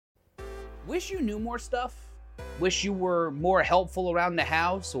Wish you knew more stuff? Wish you were more helpful around the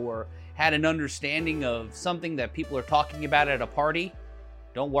house or had an understanding of something that people are talking about at a party?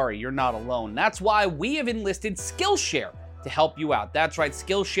 Don't worry, you're not alone. That's why we have enlisted Skillshare to help you out. That's right,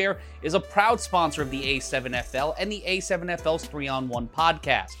 Skillshare is a proud sponsor of the A7FL and the A7FL's 3-on-1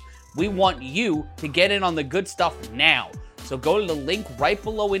 podcast. We want you to get in on the good stuff now. So go to the link right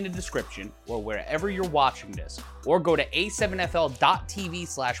below in the description or wherever you're watching this, or go to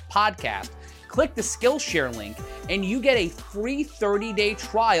a7fl.tv/podcast, click the Skillshare link, and you get a free 30-day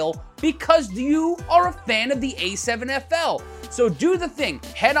trial because you are a fan of the A7FL. So do the thing.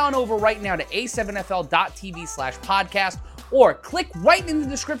 Head on over right now to a7fl.tv/podcast, or click right in the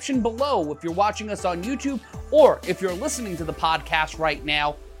description below if you're watching us on YouTube, or if you're listening to the podcast right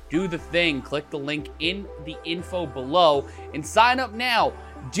now, do the thing. Click the link in the info below and sign up now.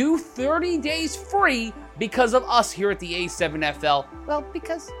 Do 30 days free because of us here at the A7FL. Well,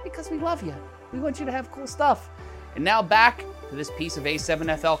 because we love you. We want you to have cool stuff. And now back to this piece of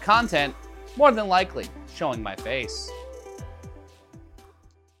A7FL content, more than likely showing my face.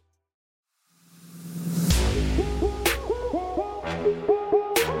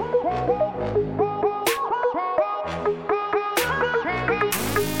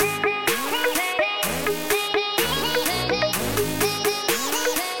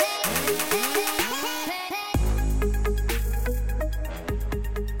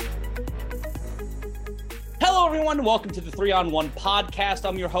 Welcome to the 3-on-1 podcast.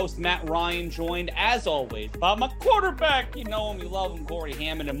 I'm your host, Matt Ryan, joined, as always, by my quarterback. You know him, you love him, Corey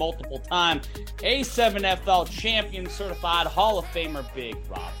Hammond, and multiple-time A7FL champion, certified Hall of Famer, Big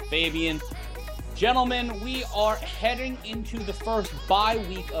Rob Fabian. Gentlemen, we are heading into the first bye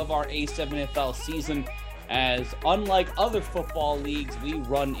week of our A7FL season, as unlike other football leagues, we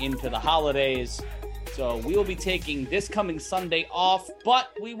run into the holidays. So we will be taking this coming Sunday off, but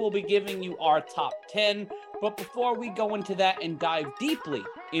we will be giving you our top 10. But before we go into that and dive deeply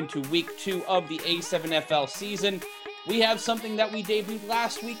into week 2 of the A7FL season, we have something that we debuted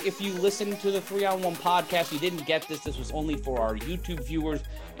last week. If you listened to the 3-on-1 podcast, you didn't get this. This was only for our YouTube viewers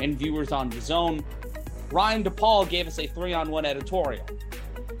and viewers on DAZN. Ryan DePaul gave us a 3-on-1 editorial.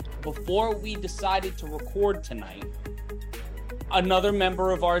 Before we decided to record tonight, another member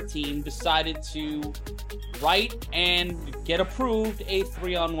of our team decided to write and get approved a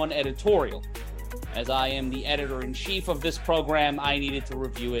 3-on-1 editorial. As I am the editor-in-chief of this program, I needed to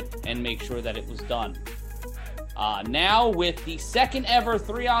review it and make sure that it was done. Now, with the second ever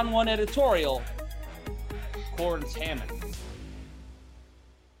 3-on-1 editorial, Corns Hammond.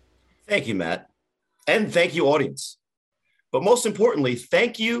 Thank you, Matt. And thank you, audience. But most importantly,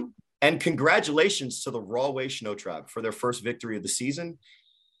 thank you and congratulations to the Rawway Snow Tribe for their first victory of the season.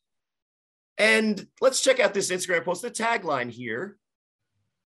 And let's check out this Instagram post. The tagline here,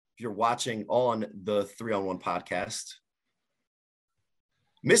 if you're watching on the 3-on-1 podcast,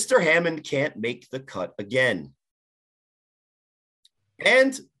 Mr. Hammond can't make the cut again.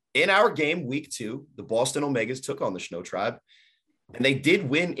 And in our game, week 2, the Boston Omegas took on the Snow Tribe, and they did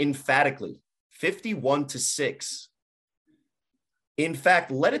win emphatically, 51-6. In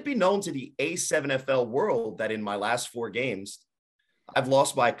fact, let it be known to the A7FL world that in my last 4 games, I've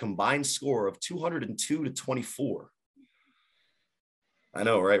lost by a combined score of 202-24. I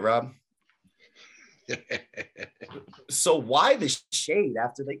know, right, Rob? So why the shade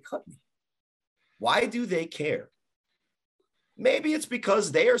after they cut me? Why do they care? Maybe it's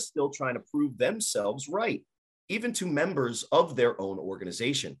because they are still trying to prove themselves right, even to members of their own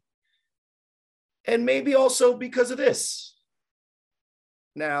organization. And maybe also because of this.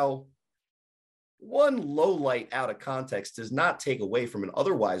 Now, one low light out of context does not take away from an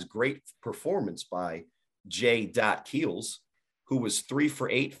otherwise great performance by J. Keels, who was 3 for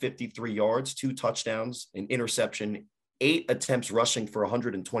 8, 53 yards, 2 touchdowns, an interception, 8 attempts rushing for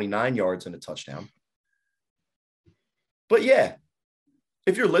 129 yards and a touchdown. But yeah,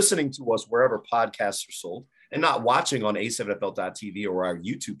 if you're listening to us wherever podcasts are sold and not watching on a7fl.tv or our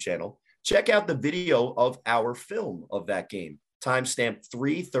YouTube channel, check out the video of our film of that game, timestamp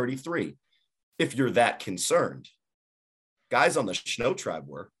 3:33, if you're that concerned. Guys on the Snow Tribe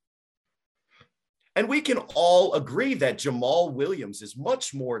were. And we can all agree that Jamal Williams is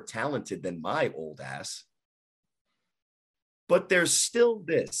much more talented than my old ass. But there's still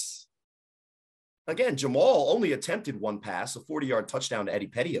this. Again, Jamal only attempted 1 pass, a 40-yard touchdown to Eddie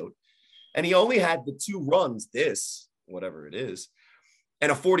Pettiot, and he only had the 2 runs, whatever it is,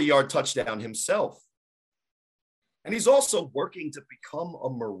 and a 40-yard touchdown himself. And he's also working to become a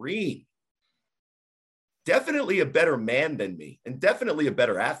Marine. Definitely a better man than me, and definitely a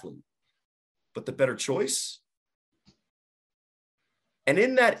better athlete. But the better choice? And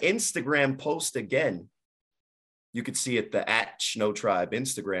in that Instagram post again, you could see it, the @Snow Tribe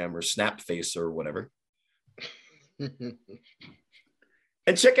Instagram or Snapface or whatever. And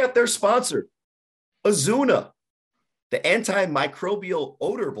check out their sponsor, Azuna, the antimicrobial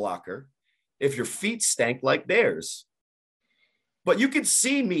odor blocker if your feet stank like theirs. But you can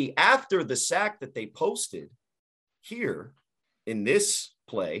see me after the sack that they posted here in this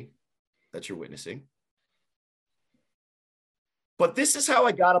play that you're witnessing. But this is how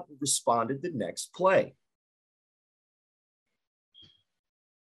I got up and responded the next play.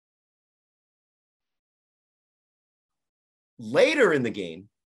 Later in the game,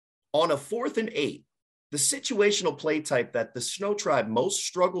 on a 4th and 8, the situational play type that the Snow Tribe most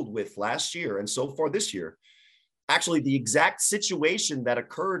struggled with last year and so far this year, actually the exact situation that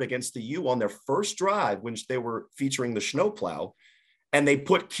occurred against the U on their first drive when they were featuring the snowplow, and they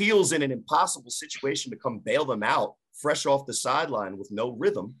put Keels in an impossible situation to come bail them out fresh off the sideline with no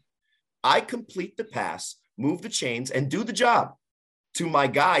rhythm. I complete the pass, move the chains, and do the job to my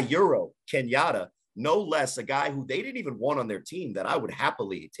guy, Euro Kenyatta, no less, a guy who they didn't even want on their team that I would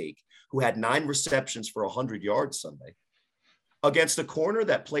happily take, who had 9 receptions for 100 yards Sunday, against a corner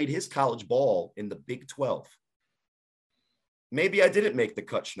that played his college ball in the Big 12. Maybe I didn't make the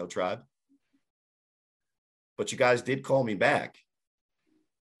cut, Snow Tribe, but you guys did call me back.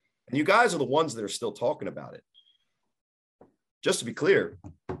 And you guys are the ones that are still talking about it. Just to be clear,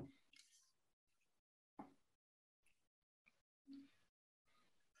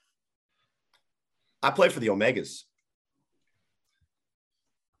 I play for the Omegas.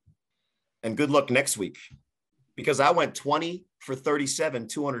 And good luck next week, because I went 20 for 37,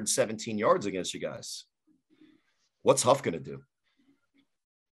 217 yards against you guys. What's Huff going to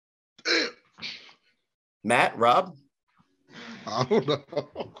do? Matt, Rob? I don't know.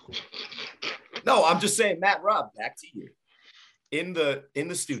 No, I'm just saying, Matt, Rob, back to you. In the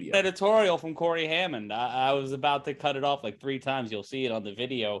studio. Editorial from Corey Hammond. I was about to cut it off like 3 times. You'll see it on the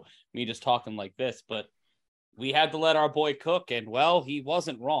video, me just talking like this, but we had to let our boy cook, and well, he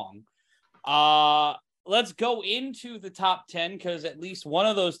wasn't wrong. Let's go into the top 10, because at least one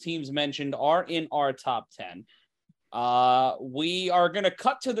of those teams mentioned are in our top 10. We are going to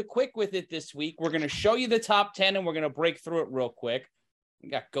cut to the quick with it this week. We're going to show you the top 10, and we're going to break through it real quick. We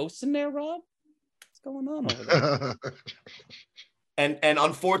got ghosts in there, Rob? What's going on over there? And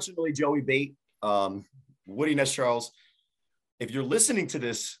unfortunately, Joey Bate, Woody Ness Charles, if you're listening to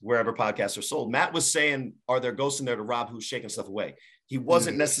this wherever podcasts are sold, Matt was saying, are there ghosts in there to Rob who's shaking stuff away? He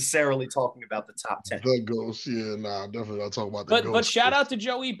wasn't necessarily talking about the top 10. The ghosts, yeah, nah, definitely not talking about the ghosts. But shout out to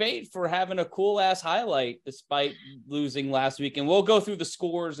Joey Bate for having a cool-ass highlight despite losing last week. And we'll go through the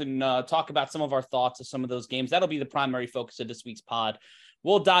scores and talk about some of our thoughts of some of those games. That'll be the primary focus of this week's pod.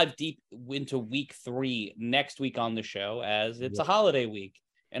 We'll dive deep into week 3 next week on the show, as it's a holiday week,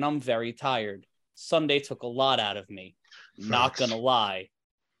 and I'm very tired. Sunday took a lot out of me. Facts. Not gonna lie,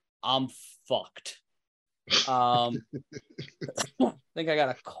 I'm fucked. I think I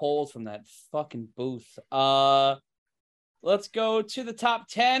got a cold from that fucking booth. Let's go to the top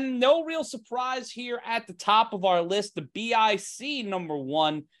 10. No real surprise here at the top of our list. The BIC number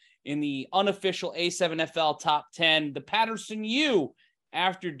 1 in the unofficial A7FL top 10. The Patterson U,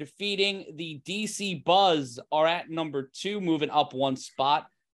 after defeating the DC Buzz, are at number 2, moving up 1 spot.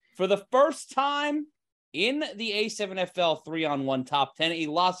 For the first time in the A7FL 3-on-1 top 10, a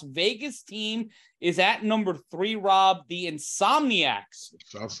Las Vegas team is at number 3, Rob. The Insomniacs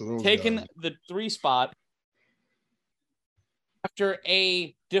taking the 3 spot after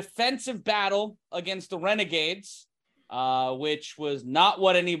a defensive battle against the Renegades, which was not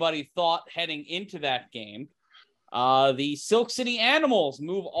what anybody thought heading into that game. The Silk City Animals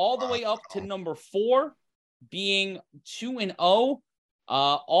move all the way up to number 4, being 2-0.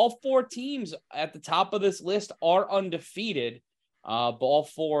 All 4 teams at the top of this list are undefeated. But all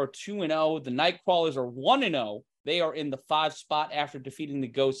 4 are 2-0. The Nightcrawlers are 1-0. They are in the 5 spot after defeating the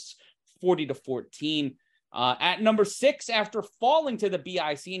Ghosts 40-14. At number 6, after falling to the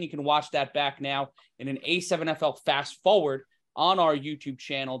BIC, and you can watch that back now in an A7FL fast forward on our YouTube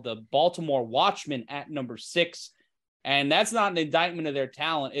channel, the Baltimore Watchmen at number 6. And that's not an indictment of their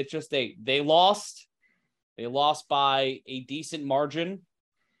talent. It's just they lost. They lost by a decent margin,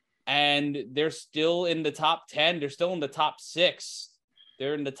 and they're still in the top 10. They're still in the top 6.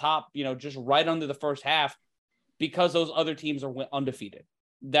 They're in the top, just right under the first half, because those other teams are undefeated.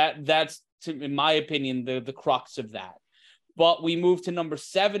 That's, in my opinion, the crux of that. But we move to number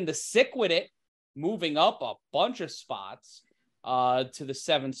 7, the Sick With It, moving up a bunch of spots to the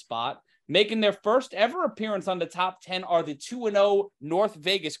 7th spot. Making their first ever appearance on the top 10 are the 2-0 North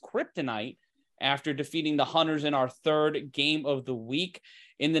Vegas Kryptonite. after defeating the Hunters in our third game of the week.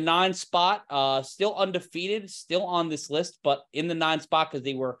 In the 9 spot, still undefeated, still on this list, but in the 9 spot because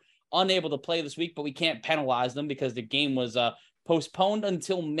they were unable to play this week, but we can't penalize them because the game was postponed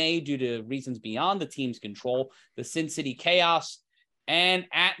until May due to reasons beyond the team's control, the Sin City Chaos. And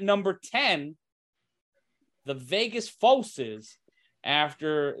at number 10, the Vegas Forces,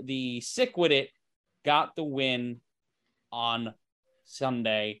 after the Sick With It got the win on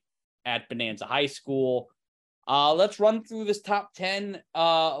Sunday at Bonanza High School. Let's run through this top 10.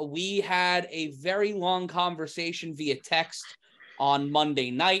 We had a very long conversation via text on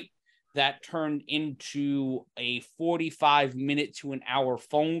Monday night that turned into a 45-minute to an hour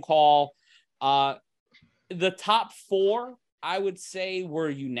phone call. The top 4, I would say, were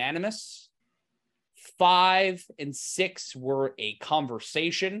unanimous. 5 and 6 were a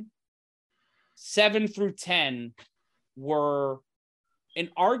conversation. 7 through 10 were an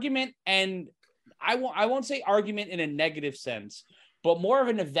argument, and I won't say argument in a negative sense, but more of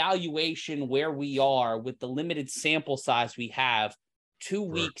an evaluation where we are with the limited sample size we have 2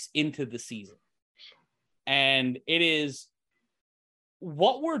 weeks into the season. And it is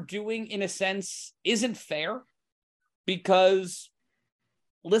what we're doing, in a sense, isn't fair, because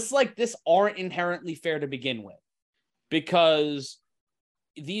lists like this aren't inherently fair to begin with, because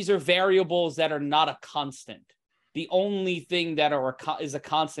these are variables that are not a constant. The only thing that is a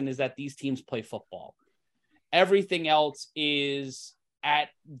constant is that these teams play football. Everything else is at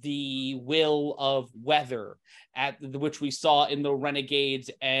the will of weather, which we saw in the Renegades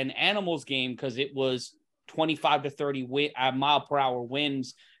and Animals game, because it was 25 to 30 mile per hour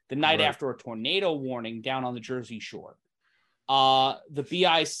winds the night after a tornado warning down on the Jersey Shore. The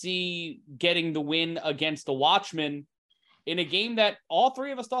BIC getting the win against the Watchmen in a game that all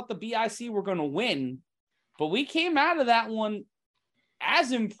 3 of us thought the BIC were going to win, but we came out of that one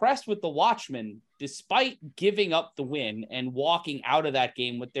as impressed with the Watchmen, despite giving up the win and walking out of that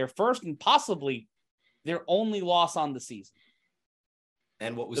game with their first and possibly their only loss on the season.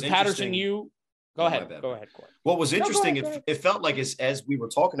 And what was the interesting... Patterson Go ahead, Corey. What was interesting, go ahead. It felt like as we were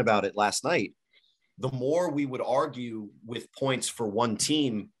talking about it last night, the more we would argue with points for one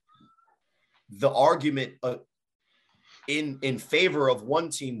team, the argument in favor of one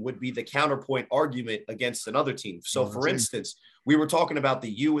team would be the counterpoint argument against another team. So, for instance, we were talking about the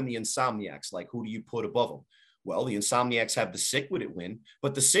U and the Insomniacs, like who do you put above them? Well, the Insomniacs have the Sick With It win,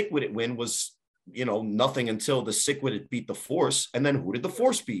 but the Sick With It win was, nothing until the Sick With It beat the Force. And then who did the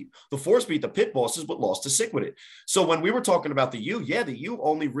Force beat? The Force beat the Pit Bosses, but lost to Sick With It. So when we were talking about the U, the U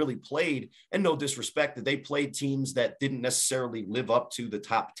only really played, and no disrespect, that they played teams that didn't necessarily live up to the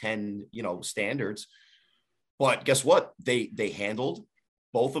top 10, standards. But guess what? They handled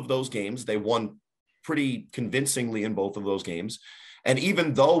both of those games. They won pretty convincingly in both of those games. And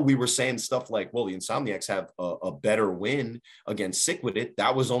even though we were saying stuff like, well, the Insomniacs have a better win against Sick With It,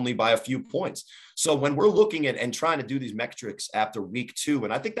 that was only by a few points. So when we're looking at and trying to do these metrics after week 2,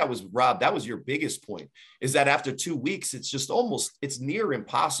 and I think that was, Rob, that was your biggest point, is that after 2 weeks, it's just it's near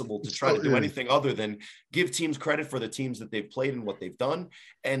impossible to try to do anything other than give teams credit for the teams that they've played and what they've done,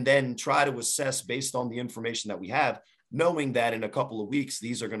 and then try to assess based on the information that we have, knowing that in a couple of weeks,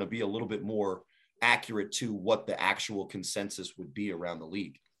 these are going to be a little bit more accurate to what the actual consensus would be around the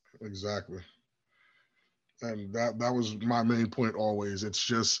league. Exactly. And that was my main point always. It's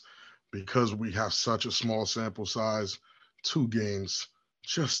just because we have such a small sample size, 2 games,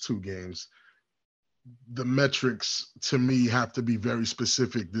 just 2 games, the metrics to me have to be very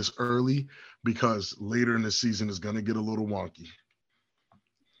specific this early, because later in the season is going to get a little wonky.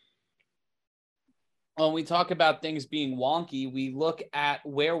 When we talk about things being wonky, we look at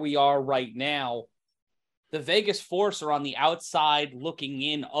where we are right now. The Vegas Force are on the outside looking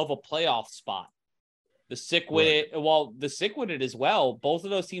in of a playoff spot. The Sick With It as well. Both of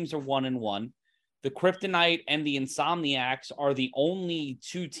those teams are 1-1. The Kryptonite and the Insomniacs are the only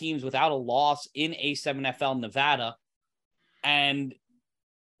 2 teams without a loss in A7FL Nevada. And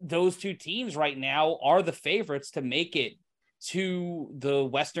those 2 teams right now are the favorites to make it to the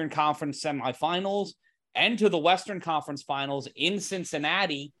Western Conference semifinals and to the Western Conference finals in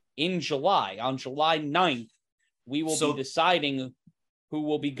Cincinnati in July. On July 9th, we will be deciding who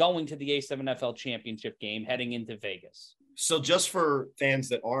will be going to the A7FL championship game heading into Vegas. So just for fans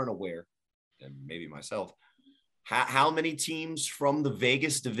that aren't aware, and maybe myself, how many teams from the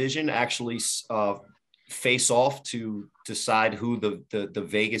Vegas division actually face off to decide who the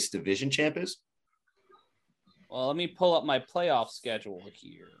Vegas division champ is? Well, let me pull up my playoff schedule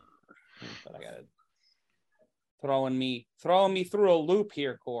here. But I got it throwing me through a loop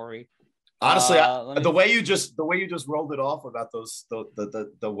here, Corey. Honestly, the way you just rolled it off about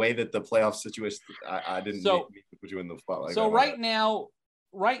the way that the playoff situation, I didn't mean to put you in the spotlight. So right now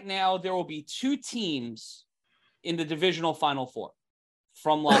there will be 2 teams in the divisional Final Four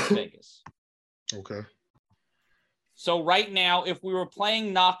from Las Vegas. Okay. So right now, if we were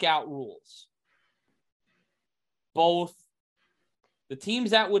playing knockout rules, both the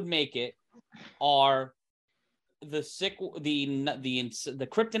teams that would make it are the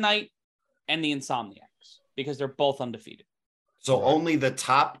Kryptonite and the Insomniacs, because they're both undefeated. So only the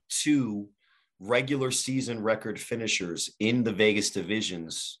top 2 regular season record finishers in the Vegas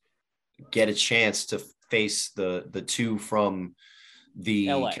divisions get a chance to face the 2 from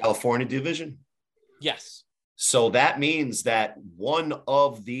the LA. California division? Yes. So that means that one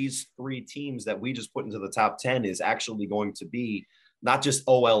of these 3 teams that we just put into the top 10 is actually going to be not just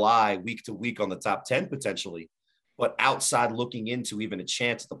OLI week to week on the top 10 potentially, but outside looking into even a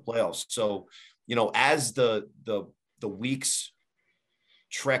chance at the playoffs. So, as the weeks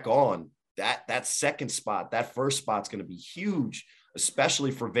trek on, that second spot, that first spot's going to be huge,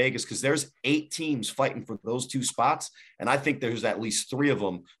 especially for Vegas, because there's 8 teams fighting for those 2 spots. And I think there's at least 3 of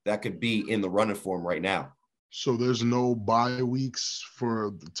them that could be in the running for them right now. So there's no bye weeks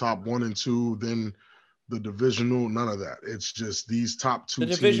for the top 1 and 2, then the divisional, none of that. It's just these top 2 teams.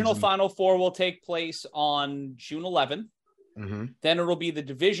 The divisional Final Four will take place on June 11th. Mm-hmm. Then it'll be the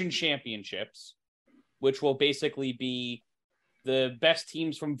division championships, which will basically be the best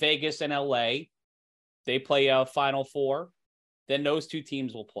teams from Vegas and LA. They play a Final Four. Then those 2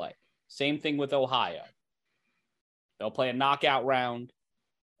 teams will play. Same thing with Ohio. They'll play a knockout round.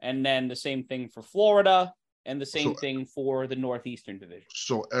 And then the same thing for Florida. And the same thing for the Northeastern Division.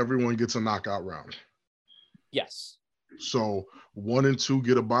 So everyone gets a knockout round. Yes. So 1 and 2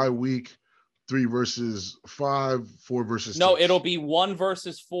 get a bye week, 3 versus 5, 4 versus 6. No, it'll be 1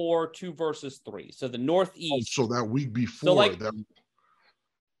 versus 4, 2 versus 3. So the Northeast. So that week before, you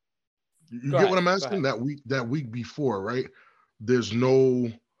get what I'm asking? That week before, right? There's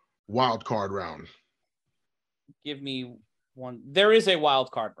no wild card round. Give me one. There is a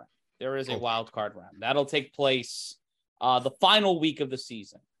wild card round. Wild card round. That'll take place the final week of the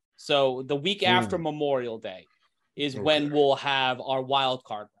season. So the week after Memorial Day is when we'll have our wild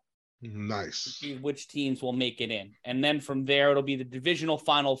card round. Nice. Which teams will make it in. And then from there, it'll be the divisional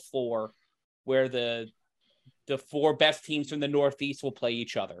Final Four, where the 4 best teams from the Northeast will play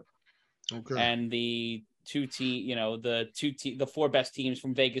each other. Okay. And the 4 best teams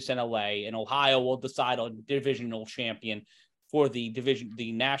from Vegas and LA and Ohio will decide on divisional champion for the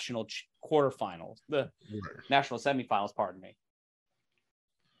national quarterfinals, the national semifinals, pardon me.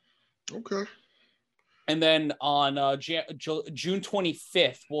 Okay. And then on June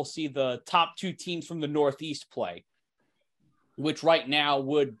 25th, we'll see the top 2 teams from the Northeast play, which right now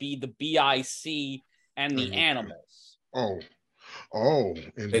would be the BIC and the Animals. Oh,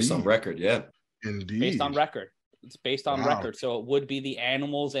 indeed. Based on record, yeah. Indeed. Based on record. It's based on record. So it would be the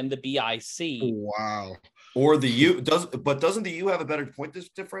Animals and the BIC. Wow. Or the U doesn't the U have a better point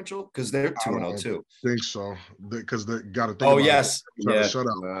differential? Because they're 2-0 too. I think so. Because they got to think about yes. Yeah.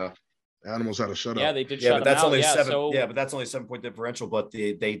 Shutout. Animals had a shutout. Yeah, they did shut them out. But that's only a 7-point differential. But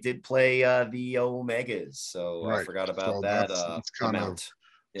they did play the Omegas. So I forgot about that amount.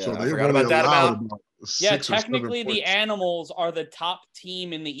 So I forgot about that amount. Yeah, technically the Animals are the top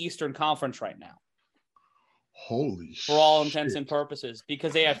team in the Eastern Conference right now. Holy for all intents and purposes,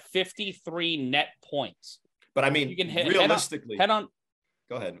 because they have 53 net points. But I mean, you can realistically head on.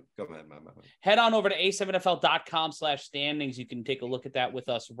 Go ahead. Head on over to a7fl.com/standings. You can take a look at that with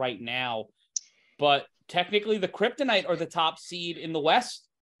us right now. But technically, the Kryptonite are the top seed in the West.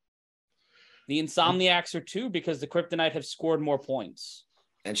 The Insomniacs are 2 because the Kryptonite have scored more points.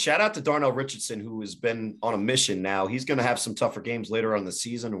 And shout out to Darnell Richardson, who has been on a mission now. He's going to have some tougher games later on in the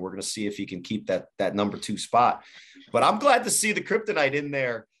season, and we're going to see if he can keep that number 2 spot. But I'm glad to see the Kryptonite in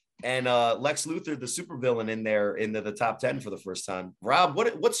there and Lex Luthor, the supervillain, in there into the top 10 for the first time. Rob,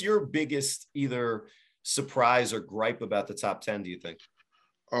 what's your biggest either surprise or gripe about the top 10, do you think?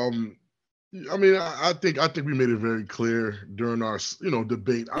 I mean, I think we made it very clear during our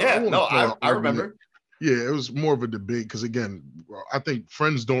debate. I remember. Yeah, it was more of a debate because, again, I think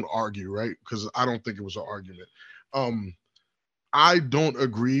friends don't argue, right? Because I don't think it was an argument. I don't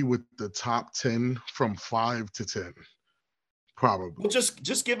agree with the top 10 from 5 to 10, probably. Well,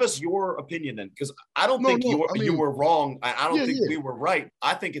 just give us your opinion then, because I don't think you were wrong. I don't think we were right.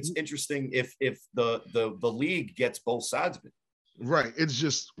 I think it's interesting if the league gets both sides of it. Right. It's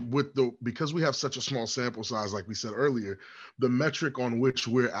just because we have such a small sample size, like we said earlier, the metric on which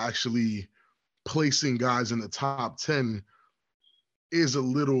we're actually placing guys in the top 10 is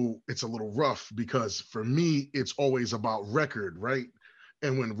it's a little rough because for me, it's always about record, right?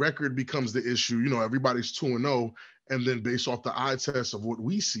 And when record becomes the issue, everybody's 2-0. And then based off the eye test of what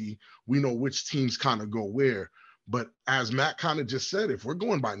we see, we know which teams kind of go where. But as Matt kind of just said, if we're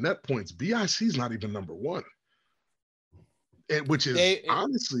going by net points, BIC is not even number one. Which is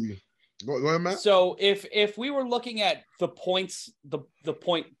honestly, go ahead, Matt. So if we were looking at the points, the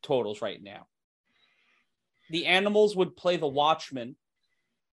point totals right now, the Animals would play the Watchmen.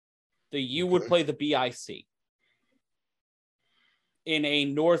 The U would play the BIC in a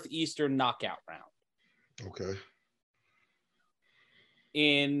Northeastern knockout round. Okay.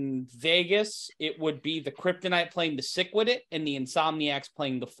 In Vegas, it would be the Kryptonite playing the Sick-Wit and the Insomniacs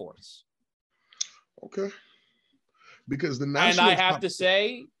playing the Force. Okay. Because the Nationals... And I have to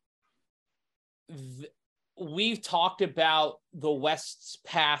say, we've talked about the West's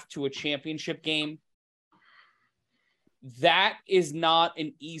path to a championship game. That is not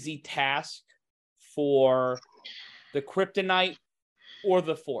an easy task for the Kryptonite or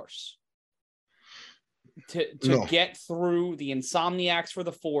the Force to get through the Insomniacs for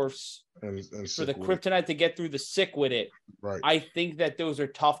the Force and for the Kryptonite to get through the Sick-Wit. Right. I think that those are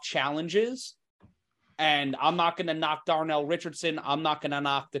tough challenges, and I'm not going to knock Darnell Richardson. I'm not going to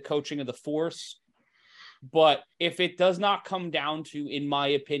knock the coaching of the Force. But if it does not come down to, in my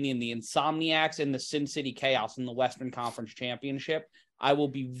opinion, the Insomniacs and the Sin City Chaos in the Western Conference Championship, I will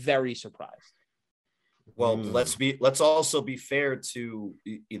be very surprised. Well, let's also be fair to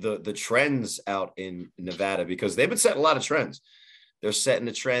the trends out in Nevada, because they've been setting a lot of trends. They're setting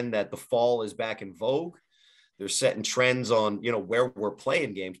a trend that the fall is back in vogue. They're setting trends on, where we're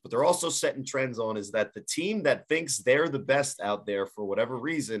playing games, but they're also setting trends on is that the team that thinks they're the best out there for whatever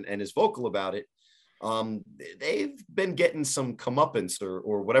reason and is vocal about it, they've been getting some comeuppance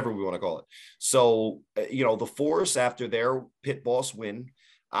or whatever we want to call it. So, the Force, after their pit boss win,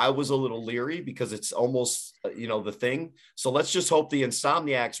 I was a little leery because it's almost, the thing. So let's just hope the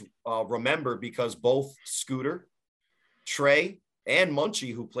Insomniacs remember, because both Scooter, Trey, and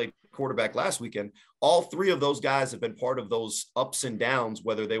Munchie, who played quarterback last weekend, all three of those guys have been part of those ups and downs,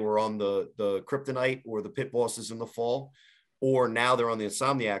 whether they were on the Kryptonite or the pit bosses in the fall, or now they're on the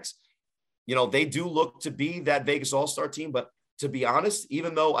Insomniacs. They do look to be that Vegas All-Star team, but to be honest,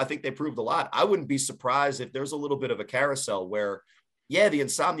 even though I think they proved a lot, I wouldn't be surprised if there's a little bit of a carousel where, yeah, the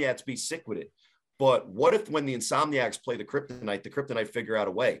Insomniacs be sick with it. But what if when the Insomniacs play the Kryptonite figure out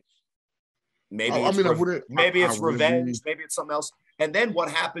a way? Maybe it's revenge, maybe it's something else. And then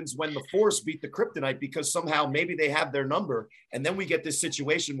what happens when the Force beat the Kryptonite, because somehow maybe they have their number, and then we get this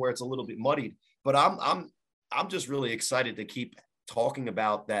situation where it's a little bit muddied. But I'm just really excited to keep talking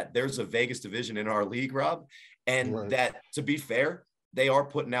about that. There's a Vegas division in our league, Rob, and that, to be fair, they are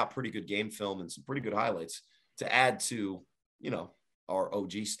putting out pretty good game film and some pretty good highlights to add to, our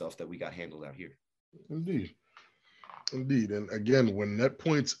OG stuff that we got handled out here. Indeed. And again, when net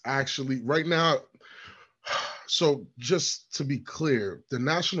points actually right now, so just to be clear, the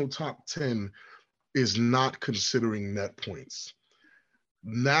national top 10 is not considering net points.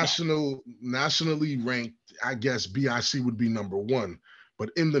 Nationally ranked, I guess BIC would be number one, but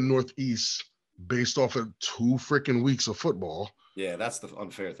in the Northeast, based off of 2 freaking weeks of football. Yeah, that's the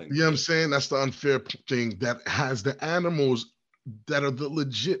unfair thing. You know what I'm saying? That's the unfair thing that has the Animals that are the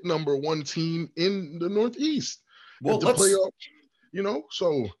legit number one team in the Northeast. Well,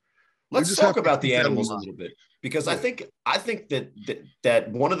 so let's talk about the Animals a little bit, because I think that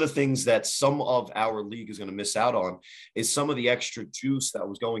one of the things that some of our league is going to miss out on is some of the extra juice that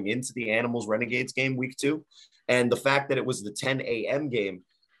was going into the Animals Renegades game week 2, and the fact that it was the 10 a.m. game.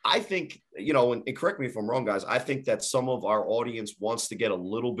 I think, and correct me if I'm wrong, guys, I think that some of our audience wants to get a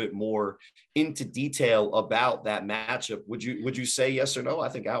little bit more into detail about that matchup. Would you say yes or no? I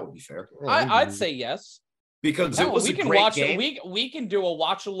think that would be fair. I'd say yes. Because it was a great game. We can do a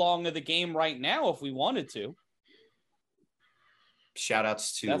watch along of the game right now if we wanted to. Shout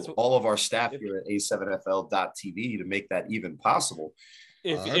outs to all of our staff here at a7fl.tv to make that even possible.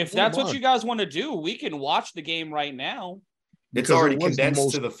 If that's what you guys want to do, we can watch the game right now. It's already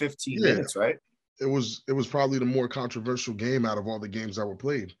condensed to the 15 minutes, right? It was probably the more controversial game out of all the games that were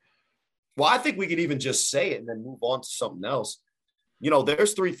played. Well, I think we could even just say it and then move on to something else.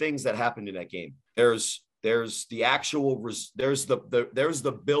 There's 3 things that happened in that game. There's the actual there's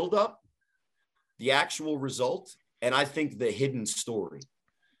the buildup, the actual result, and I think the hidden story.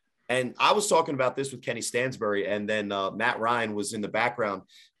 And I was talking about this with Kenny Stansbury, and then Matt Ryan was in the background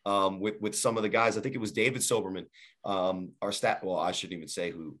with some of the guys. I think it was David Soberman, our staff. Well, I shouldn't even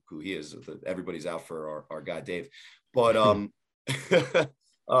say who he is. Everybody's out for our guy Dave. But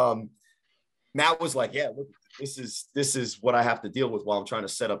Matt was like, yeah, look, this is what I have to deal with while I'm trying to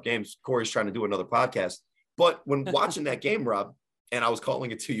set up games. Corey's trying to do another podcast. But when watching that game, Rob, and I was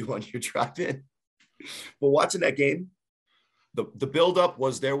calling it to you on your drive in, but watching that game, the buildup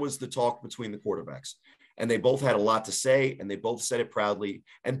was there was the talk between the quarterbacks, and they both had a lot to say, and they both said it proudly,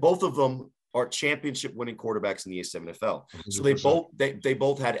 and both of them are championship winning quarterbacks in the A7FL. So they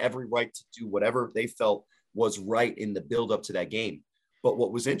both had every right to do whatever they felt was right in the buildup to that game. But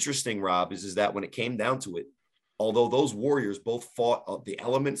what was interesting, Rob, is that when it came down to it, although those Warriors both fought the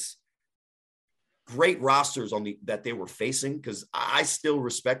elements, great rosters that they were facing, because I still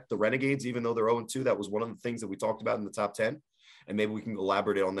respect the Renegades, even though they're 0-2. That was one of the things that we talked about in the top 10. And maybe we can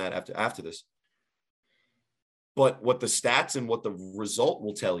elaborate on that after this. But what the stats and what the result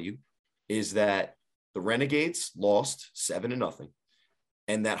will tell you is that the Renegades lost 7-0.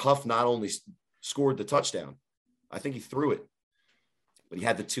 And that Huff not only scored the touchdown, I think he threw it, but he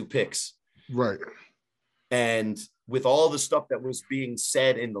had the 2 picks. Right. And with all the stuff that was being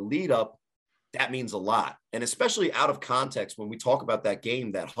said in the lead up, that means a lot. And especially out of context, when we talk about that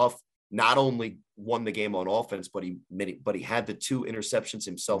game, that Huff not only won the game on offense, but he had the 2 interceptions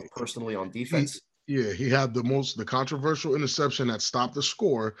himself personally on defense. He had the controversial interception that stopped the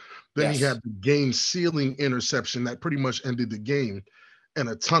score. Then he had the game-sealing interception that pretty much ended the game, and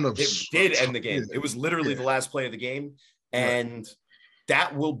a ton of. It did end the game. It was literally the last play of the game, and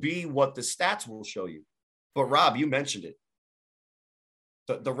that will be what the stats will show you. But Rob, you mentioned it.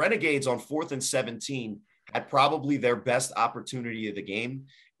 The Renegades on 4th and 17 had probably their best opportunity of the game,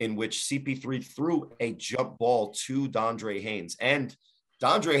 in which CP3 threw a jump ball to Dondre Haynes, and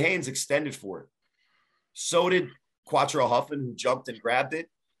Dondre Haynes extended for it. So did Quattro Huffin, who jumped and grabbed it.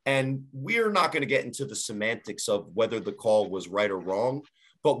 And we're not going to get into the semantics of whether the call was right or wrong.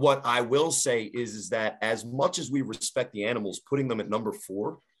 But what I will say is that as much as we respect the Animals, putting them at number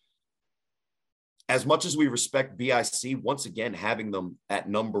 4, as much as we respect BIC, once again, having them at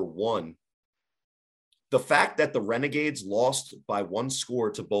number 1, the fact that the Renegades lost by 1 score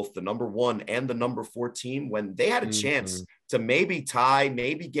to both the number 1 and the number 4 team, when they had a chance to maybe tie,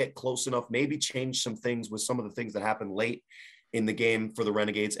 maybe get close enough, maybe change some things with some of the things that happened late in the game for the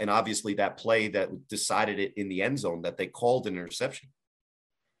Renegades, and obviously that play that decided it in the end zone that they called an interception.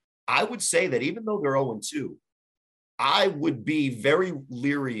 I would say that even though they're 0-2, I would be very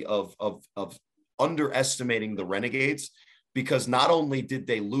leery of underestimating the Renegades, because not only did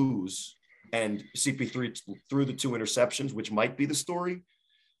they lose and CP3 threw the 2 interceptions, which might be the story,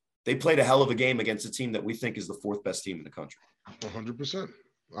 they played a hell of a game against a team that we think is the 4th best team in the country. 100%.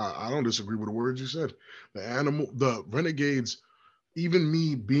 I don't disagree with the words you said. The Renegades, even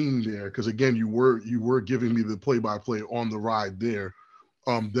me being there, because again, you were giving me the play-by-play on the ride there.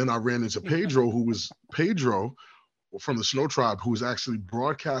 Then I ran into Pedro, from the Snow Tribe, who was actually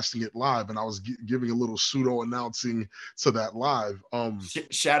broadcasting it live, and I was giving a little pseudo announcing to that live.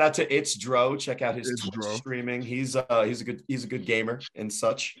 Shout out to It's Dro. Check out his Twitch streaming. He's a good gamer and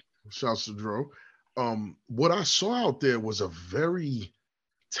such. Shouts to Dro. What I saw out there was a very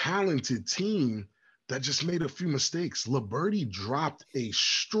talented team that just made a few mistakes. Liberty dropped a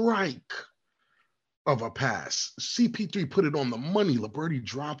strike of a pass. CP3 put it on the money. Liberty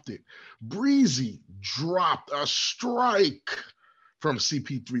dropped it. Breezy dropped a strike from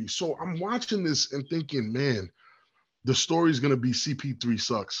CP3. So I'm watching this and thinking, man, the story's going to be CP3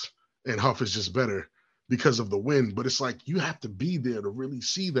 sucks and Huff is just better because of the win. But it's like, you have to be there to really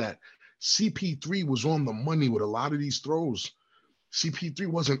see that. CP3 was on the money with a lot of these throws. CP3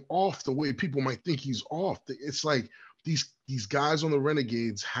 wasn't off the way people might think he's off. It's like these guys on the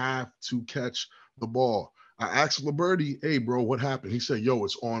Renegades have to catch the ball. I asked Liberty, hey, bro, what happened? He said, yo,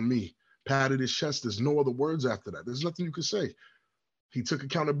 it's on me. Patted his chest. There's no other words after that. There's nothing you could say. He took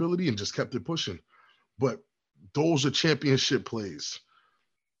accountability and just kept it pushing. But those are championship plays.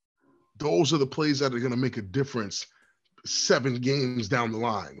 Those are the plays that are going to make a difference 7 games down the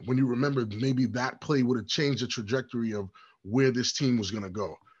line. When you remember, maybe that play would have changed the trajectory of where this team was going to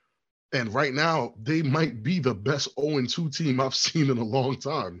go. And right now, they might be the best 0-2 team I've seen in a long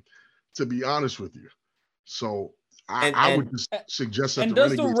time, to be honest with you. So I would just suggest that. And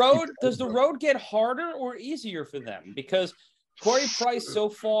does the road get harder or easier for them? Because Corey Price so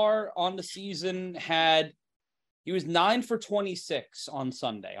far on the season he was 9 for 26 on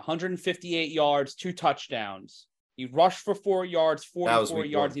Sunday, 158 yards, 2 touchdowns. He rushed for 4 yards, 44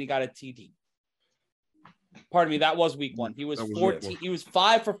 yards, and he got a TD. Pardon me, that was week 1. He was 14. He was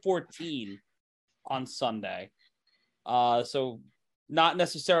 5 for 14 on Sunday. So not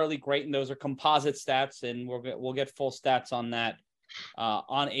necessarily great, and those are composite stats, and we'll get full stats on that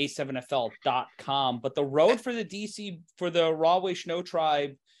on a7fl.com. But the road for the Rahway Snow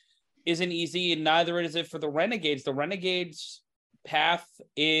Tribe isn't easy, and neither is it for the Renegades. The Renegades' path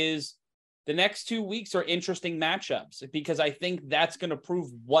is the next 2 weeks are interesting matchups because I think that's going to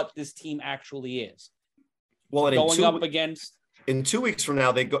prove what this team actually is. Well, going up against in 2 weeks from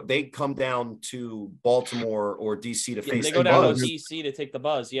now, they come down to Baltimore or DC to face. They go down to DC to take the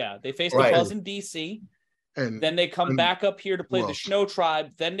Buzz. Yeah, they face the Buzz in DC, and then they come back up here to play the Snow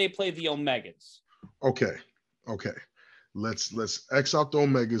Tribe. Then they play the Omegas. Okay. Let's X out the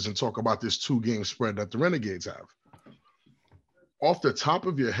Omegas and talk about this 2-game spread that the Renegades have. Off the top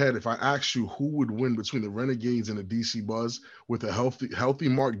of your head, if I ask you who would win between the Renegades and the DC Buzz with a healthy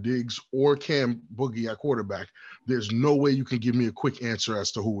Mark Diggs or Cam Boogie at quarterback, there's no way you can give me a quick answer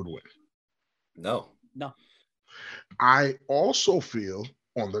as to who would win. No. I also feel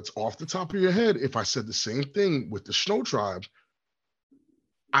off the top of your head, if I said the same thing with the Snow Tribe,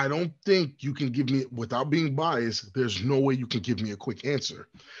 I don't think you can give me, without being biased, there's no way you can give me a quick answer,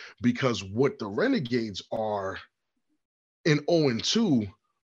 because what the Renegades are in 0-2,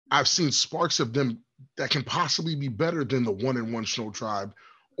 I've seen sparks of them that can possibly be better than the 1-1 Snow Tribe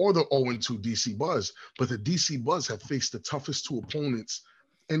or the 0-2 DC Buzz. But the DC Buzz have faced the toughest 2 opponents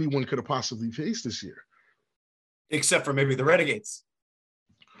anyone could have possibly faced this year. Except for maybe the Renegades.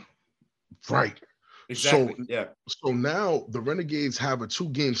 Right. Exactly. So now the Renegades have a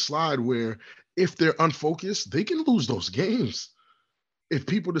 2-game slide where if they're unfocused, they can lose those games. If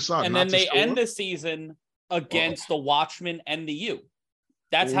people decide and not to then they end up, the season against the Watchmen and the U.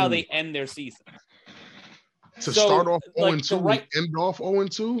 That's how they end their season. To start off 0-2 and end off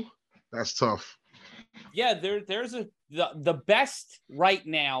 0-2, that's tough. Yeah, there's the best right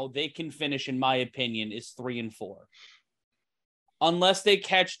now they can finish, in my opinion, is 3-4. Unless they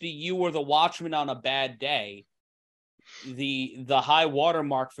catch the U or the Watchmen on a bad day, the high water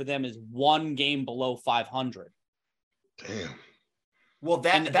mark for them is 1 game below 500. Damn. Well,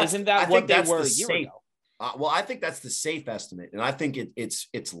 isn't that what they were a year ago? Well, I think that's the safe estimate, and I think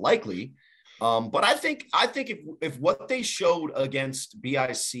it's likely. But I think if what they showed against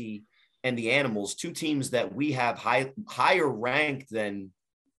BIC and the Animals, 2 teams that we have higher ranked than,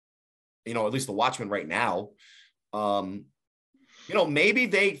 at least the Watchmen right now, maybe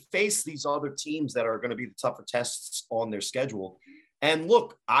they face these other teams that are going to be the tougher tests on their schedule. And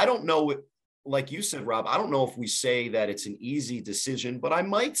look, I don't know, like you said, Rob, I don't know if we say that it's an easy decision, but I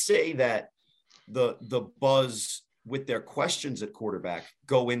might say that the Buzz with their questions at quarterback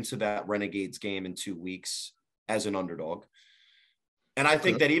go into that Renegades game in 2 weeks as an underdog. And I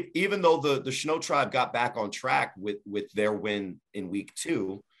think that even though the Snow Tribe got back on track with their win in week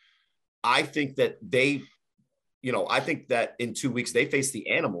 2, I think that I think that in 2 weeks they face the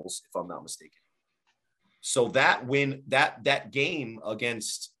Animals, if I'm not mistaken. So that win, that game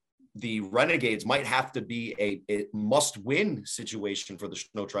against the Renegades might have to be a must-win situation for the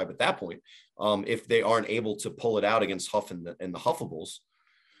Snow Tribe at that point, if they aren't able to pull it out against Huff and the Huffables.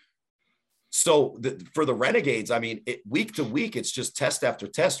 So for the Renegades, I mean, week to week, it's just test after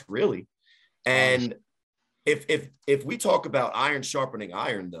test, really. And if we talk about iron sharpening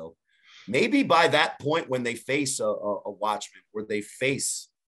iron, though, maybe by that point when they face a Watchman or they face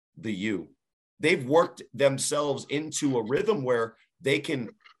the U, they've worked themselves into a rhythm where they can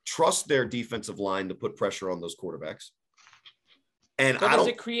trust their defensive line to put pressure on those quarterbacks. And but is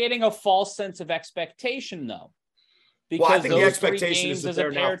it creating a false sense of expectation, though? Because I think those the expectation 3 games is that as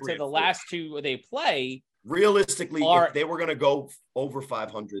they're compared now to the last 2 they play. Realistically, if they were going to go over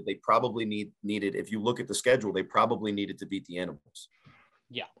 500, they probably needed. If you look at the schedule, they probably needed to beat the Animals.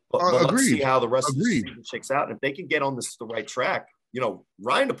 Yeah, but let's see how the rest of the season shakes out. And if they can get on the right track,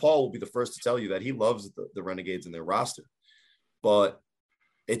 Ryan DePaul will be the first to tell you that he loves the Renegades in their roster. But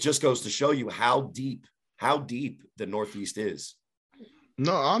it just goes to show you how deep the Northeast is.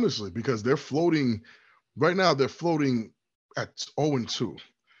 No, honestly, because they're floating right now. They're floating at 0-2.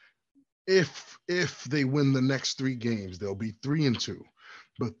 If they win the next 3 games, they'll be 3-2.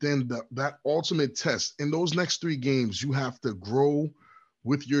 But then that ultimate test in those next 3 games, you have to grow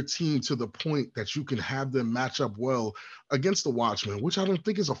with your team to the point that you can have them match up well against the Watchmen, which I don't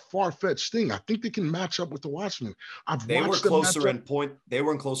think is a far-fetched thing. I think they can match up with the Watchmen. They were closer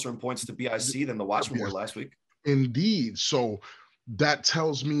in points to BIC than the Watchmen were last week. Indeed. So that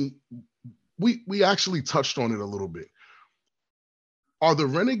tells me we actually touched on it a little bit. Is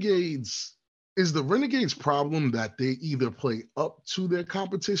the Renegades' problem that they either play up to their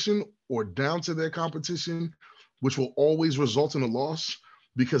competition or down to their competition, which will always result in a loss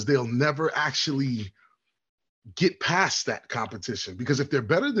because they'll never actually get past that competition? Because if they're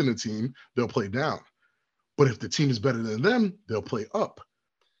better than the team, they'll play down. But if the team is better than them, they'll play up.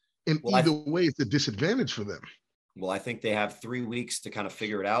 And either way, it's a disadvantage for them. Well, I think they have 3 weeks to kind of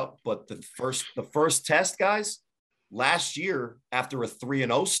figure it out. But the first test, guys, last year after a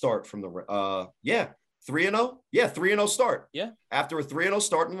 3-0 start from the 3-0, 3-0 start. Yeah, after a 3-0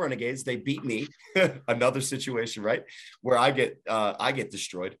 start in Renegades, they beat me. Another situation, right, where I get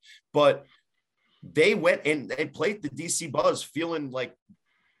destroyed. But they went and they played the DC Buzz, feeling like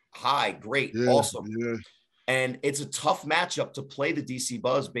great, awesome. Yeah. And it's a tough matchup to play the DC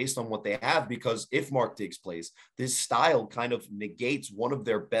Buzz based on what they have, because if Mark Diggs plays, this style kind of negates one of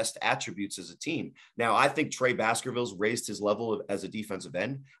their best attributes as a team. Now, I think Trey Baskerville's raised his level as a defensive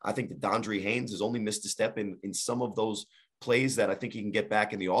end. I think that Dondre Haynes has only missed a step in some of those plays that I think he can get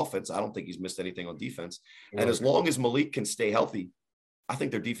back in the offense. I don't think he's missed anything on defense. Right. And as long as Malik can stay healthy, I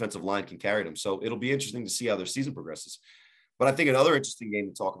think their defensive line can carry them. So it'll be interesting to see how their season progresses. But I think another interesting game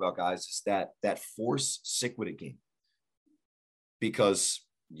to talk about, guys, is that Force Sickwit game. Because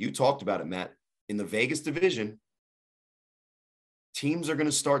you talked about it, Matt. In the Vegas division, teams are going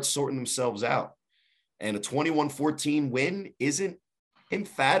to start sorting themselves out. And a 21-14 win isn't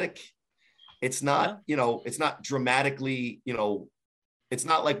emphatic. It's not, it's not dramatically, it's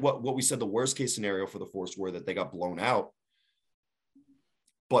not like what we said the worst case scenario for the Force were, that they got blown out.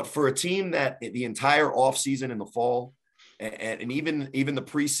 But for a team that the entire offseason in the fall, and even the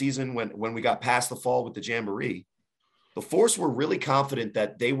preseason when we got past the fall with the Jamboree, the Force were really confident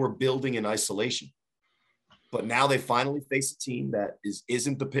that they were building in isolation. But now they finally face a team that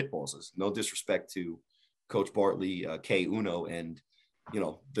isn't the Pitbulls. No disrespect to Coach Bartley, K Uno, and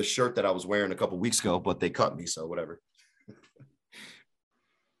the shirt that I was wearing a couple weeks ago, but they cut me, so whatever.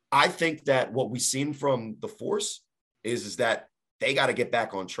 I think that what we've seen from the Force is that they got to get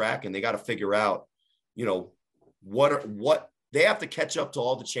back on track, and they got to figure out, what they have to catch up to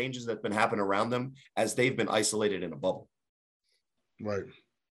all the changes that have been happening around them as they've been isolated in a bubble. Right.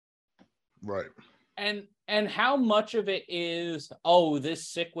 And how much of it is, this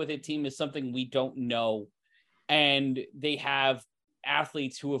sick with it team is something we don't know, and they have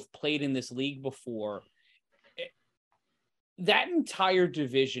athletes who have played in this league before. That entire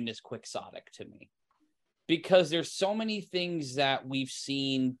division is quixotic to me, because there's so many things that we've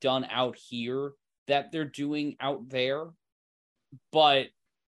seen done out here that they're doing out there, but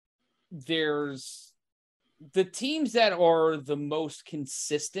there's the teams that are the most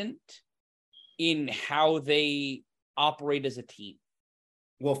consistent in how they operate as a team.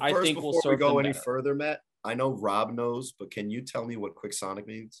 Well, first, I think before we go any further, Matt, I know Rob knows, but can you tell me what quixotic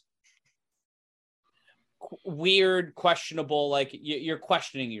means? Weird, questionable, like you're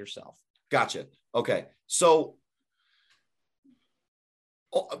questioning yourself. Gotcha. Okay. So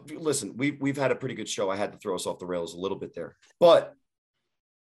listen, we've had a pretty good show. I had to throw us off the rails a little bit there, but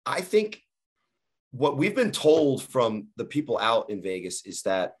I think what we've been told from the people out in Vegas is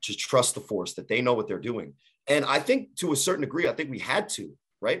that just trust the Force, that they know what they're doing. And I think to a certain degree, I think we had to,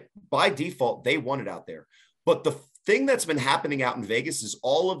 right? By default, they won it out there. But the thing that's been happening out in Vegas is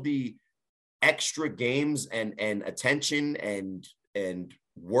all of the extra games and attention and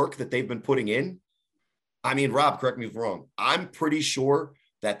work that they've been putting in. I mean, Rob, correct me if I'm wrong. I'm pretty sure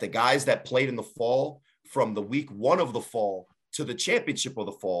that the guys that played in the fall, from the week 1 of the fall to the championship of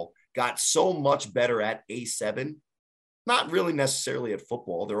the fall, got so much better at A7, not really necessarily at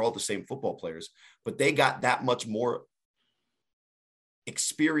football. They're all the same football players, but they got that much more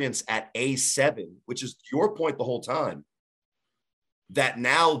experience at A7, which is your point the whole time, that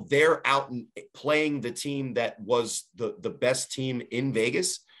now they're out and playing the team that was the best team in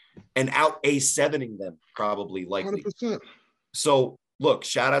Vegas and out A7ing them, probably, likely. 100%. So look,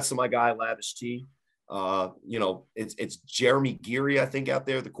 shout outs to my guy, Lavish T. It's Jeremy Geary, I think, out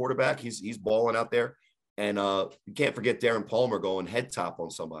there, the quarterback. He's balling out there. And you can't forget Darren Palmer going head top on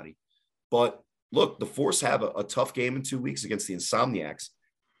somebody. But look, the Force have a tough game in 2 weeks against the Insomniacs.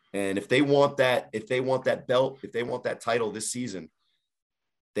 And if they want that belt, if they want that title this season,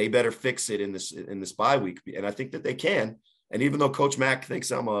 they better fix it in this bye week. And I think that they can. And even though Coach Mack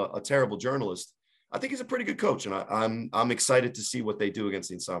thinks I'm a terrible journalist, I think he's a pretty good coach. And I'm excited to see what they do against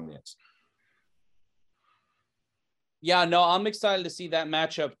the Insomniacs. Yeah, no, I'm excited to see that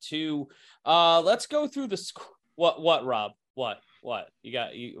matchup too. Let's go through what, Rob? What?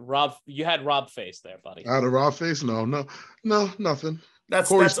 Rob, you had Rob face there, buddy. I had a Rob face? No, nothing.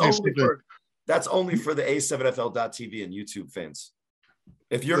 That's only for the A7FL.TV and YouTube fans.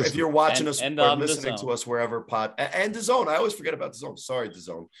 If you're watching us or listening to us wherever and DAZN, I always forget about DAZN. Sorry,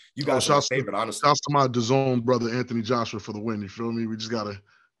 DAZN. You guys are my favorite, honestly. Shouts to my DAZN brother Anthony Joshua for the win. You feel me? We just gotta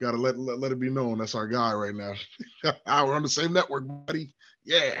let it be known that's our guy right now. We're on the same network, buddy.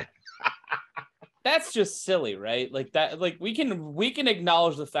 Yeah. That's just silly, right? Like that. Like we can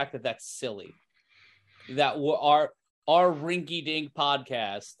acknowledge the fact that that's silly. that our rinky dink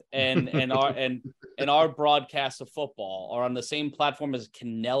podcast and our broadcast of football are on the same platform as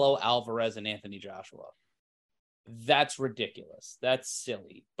Canelo Alvarez and Anthony Joshua. That's ridiculous. That's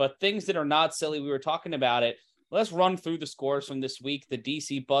silly. But things that are not silly, we were talking about it. Let's run through the scores from this week. The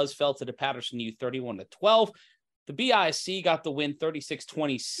DC Buzz fell to the Patterson U 31-12. The BIC got the win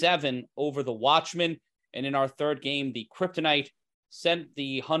 36-27 over the Watchmen. And in our third game, the Kryptonite sent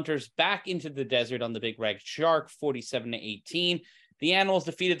the Hunters back into the desert on the Big Red Shark, 47-18. The Animals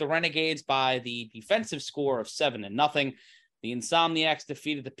defeated the Renegades by the defensive score of 7-0. The Insomniacs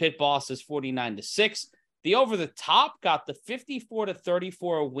defeated the Pit Bosses 49-6. The Over the Top got the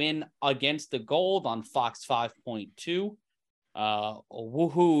 54-34 win against the Gold on Fox 5.2. A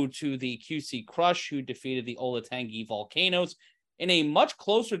woohoo to the QC Crush, who defeated the Olatangi Volcanoes in a much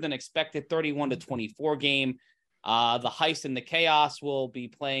closer than expected 31-24 game. The Heist and the Chaos will be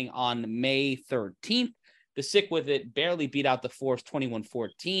playing on May 13th. The Sick With It barely beat out the Force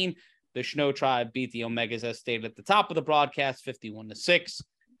 21-14. The Snow Tribe beat the Omegas, as stated at the top of the broadcast, 51-6.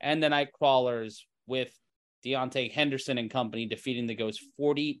 And the Nightcrawlers with Deontay Henderson and company defeating the Ghosts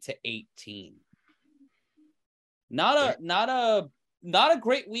 40-18. Not a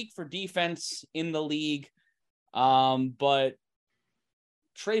great week for defense in the league. But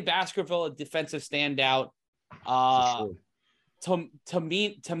Trey Baskerville, a defensive standout.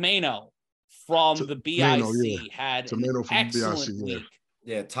 Tomeno from the BIC had an excellent week.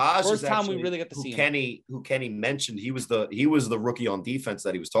 Yeah, Taj first time we really got to see him. Who Kenny mentioned, he was the rookie on defense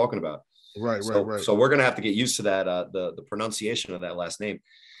that he was talking about. Right. So we're gonna have to get used to that, the pronunciation of that last name.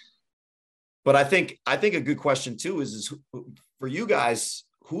 But I think a good question too is for you guys,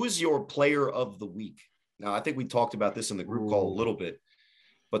 who is your player of the week? Now, I think we talked about this in the group call a little bit,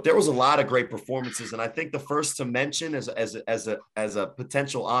 but there was a lot of great performances, and I think the first to mention as a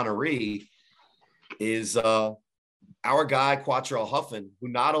potential honoree is our guy Quattrell Huffin, who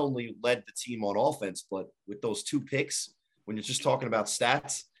not only led the team on offense, but with those 2 picks, when you're just talking about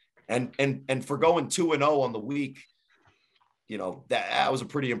stats, and for going 2-0 on the week, you know, that was a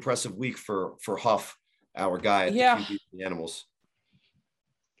pretty impressive week for Huff, our guy at the QB, the Animals.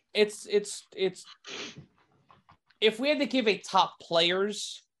 It's if we had to give a top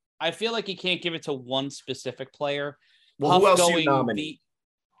players, I feel like you can't give it to one specific player. Well, Huff who else do you nominate?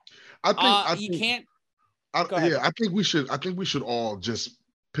 I think you can't. I think we should all just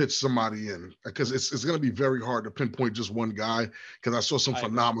pitch somebody in, because it's going to be very hard to pinpoint just one guy, because I saw some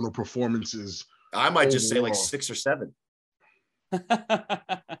phenomenal performances. I might just say like 6 or 7.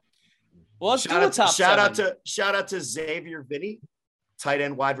 Well, let's do a top seven. Shout out to Xavier Vinny, tight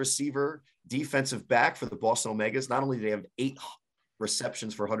end, wide receiver, defensive back for the Boston Omegas. Not only did they have 8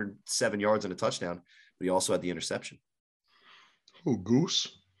 receptions for 107 yards and a touchdown, but he also had the interception. Who,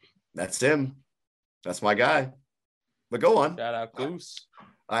 Goose? That's him. That's my guy. But go on. Shout out Goose.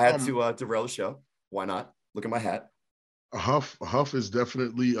 I had to derail the show. Why not? Look at my hat. Huff is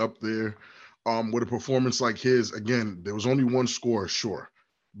definitely up there. With a performance like his, again, there was only one score, sure.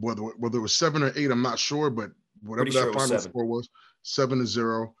 Whether it was 7 or 8, I'm not sure, but whatever that final score was,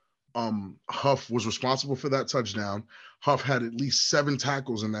 7-0. Huff was responsible for that touchdown. Huff had at least 7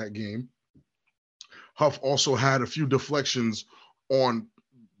 tackles in that game. Huff also had a few deflections on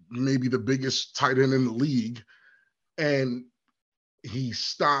maybe the biggest tight end in the league, and he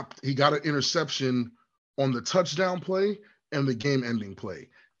got an interception on the touchdown play and the game-ending play.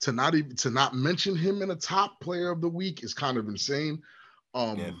 To not mention him in a top player of the week is kind of insane.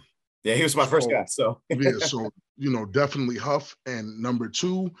 Yeah, he was my first guy. So definitely Huff. And number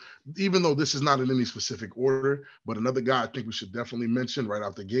 2, even though this is not in any specific order, but another guy I think we should definitely mention right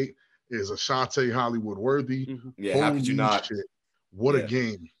out the gate is Ashante Hollywood Worthy. Mm-hmm. Yeah, how could you not? Shit. What a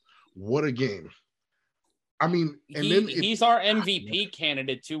game! What a game! I mean, he's our MVP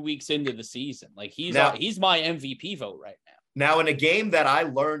candidate 2 weeks into the season. Like he's my MVP vote right now. Now, in a game that I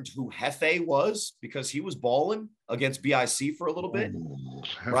learned who Hefe was, because he was balling against BIC for a little bit,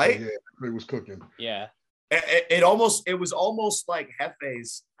 right? Yeah, he was cooking. Yeah. It was almost like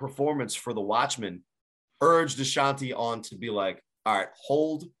Hefe's performance for the Watchmen urged Ashanti on to be like, all right,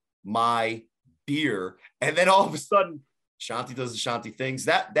 hold my beer. And then all of a sudden, Ashanti does Ashanti things.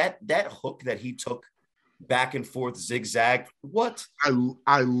 That hook that he took back and forth, zigzag. What?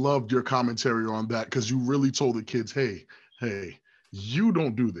 I loved your commentary on that, because you really told the kids, hey, you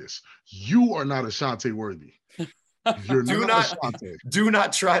don't do this. You are not Ashante Worthy. You're not Ashante. Do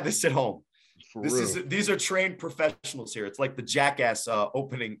not try this at home. These are trained professionals here. It's like the Jackass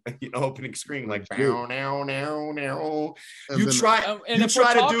opening screen, like now. You try. And if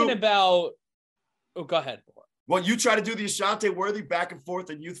we're talking about, go ahead. Well, you try to do the Ashante Worthy back and forth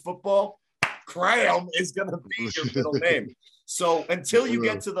in youth football. Graham is going to be your middle name. So until you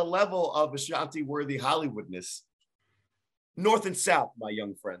get to the level of Ashanti-worthy Hollywoodness, north and south, my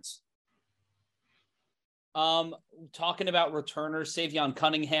young friends. Talking about returners, Savion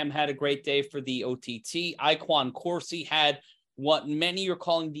Cunningham had a great day for the OTT. Iquan Corsi had what many are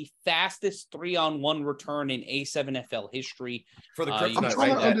calling the fastest 3-on-1 return in A7FL history. For the Kryptonite,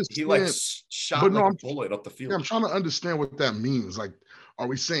 right? He like shot like a bullet up the field. Yeah, I'm trying to understand what that means. Like, are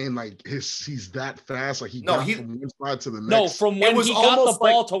we saying like he's that fast? Like he got from one side to the next? No, from when he got the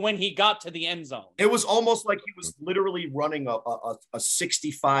ball to when he got to the end zone. It was almost like he was literally running a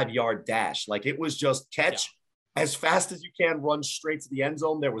 65-yard dash. Like it was just catch as fast as you can, run straight to the end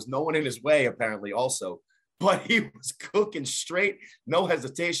zone. There was no one in his way, apparently, also. But he was cooking straight, no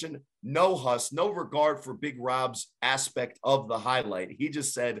hesitation, no huss, no regard for Big Rob's aspect of the highlight. He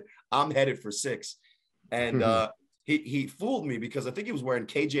just said, I'm headed for 6. And he fooled me because I think he was wearing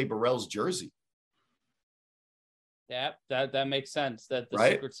KJ Burrell's jersey. Yeah, that makes sense. That the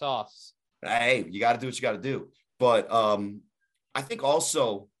right? secret sauce. Hey, you got to do what you got to do. But I think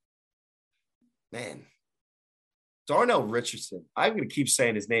also, man, Darnell Richardson, I'm going to keep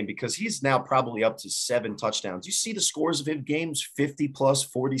saying his name because he's now probably up to 7 touchdowns. You see the scores of him games, 50 plus,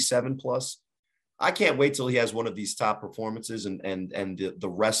 47 plus. I can't wait till he has one of these top performances and the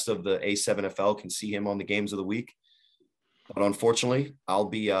rest of the A7FL can see him on the games of the week. But unfortunately, I'll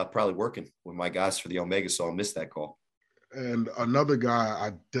be probably working with my guys for the Omega, so I'll miss that call. And another guy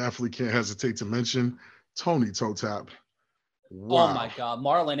I definitely can't hesitate to mention, Tony Totap. Wow. Oh, my God.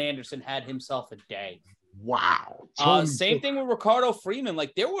 Marlon Anderson had himself a day. Wow. Same thing with Ricardo Freeman.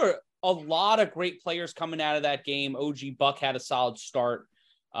 Like, there were a lot of great players coming out of that game. OG Buck had a solid start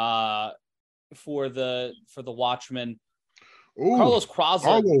for the Watchmen. Ooh, Carlos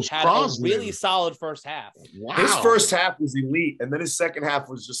Crosland had a really solid first half. Wow. His first half was elite, and then his second half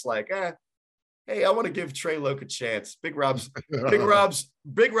was just like, hey, I want to give Trey Loke a chance. Big Rob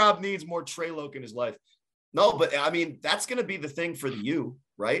needs more Trey Loke in his life. No, but I mean, that's going to be the thing for the U,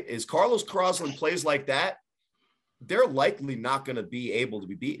 right? Is Carlos Crosland plays like that, they're likely not going to be able to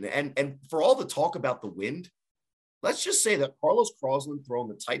be beaten. And for all the talk about the wind, let's just say that Carlos Crosland throwing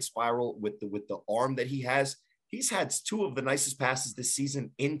the tight spiral with the arm that he has, he's had 2 of the nicest passes this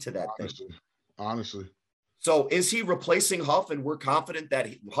season into that thing. Honestly. So is he replacing Huff, and we're confident that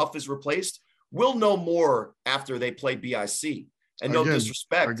Huff is replaced? We'll know more after they play BIC. And no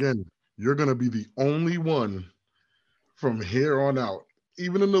disrespect. Again, you're going to be the only one from here on out,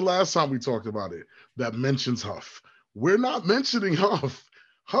 even in the last time we talked about it, that mentions Huff. We're not mentioning Huff.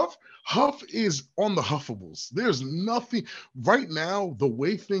 Huff is on the Huffables. There's nothing right now. The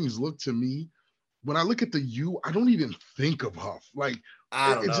way things look to me, when I look at the U, I don't even think of Huff. Like,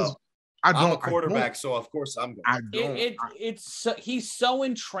 I don't know. I'm a quarterback, so of course I'm going. He's so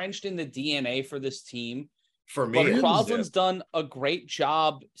entrenched in the DNA for this team. For me, but Crosland's done a great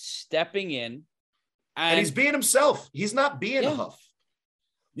job stepping in, and he's being himself. He's not being a Huff.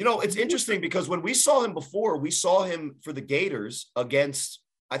 You know, it's interesting because when we saw him before, we saw him for the Gators against,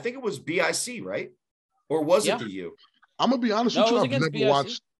 I think it was BIC, right? Or was it the U? I'm gonna be honest with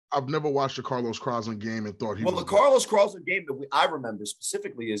you. I've never watched a Carlos Crosland game and thought he was. Well, the Carlos Crosland game that I remember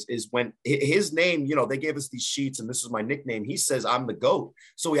specifically is when his name, you know, they gave us these sheets and this is my nickname. He says, I'm the GOAT.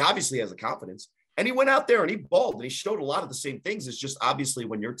 So he obviously has the confidence. And he went out there and he balled and he showed a lot of the same things. It's just obviously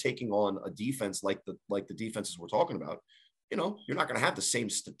when you're taking on a defense like the defenses we're talking about, you know, you're not going to have the same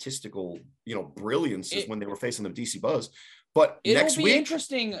statistical, you know, brilliance as when they were facing the DC Buzz. But it'll be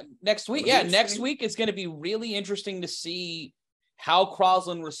interesting next week. Yeah, next week it's going to be really interesting to see how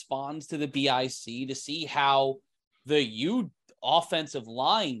Crosland responds to the BIC, to see how the U offensive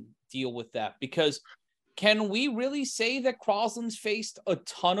line deal with that. Because can we really say that Crosland's faced a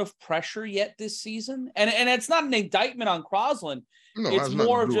ton of pressure yet this season? And it's not an indictment on Crosland. No, it's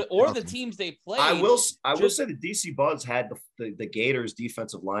more of the teams they play. I will say the DC Buzz had the Gators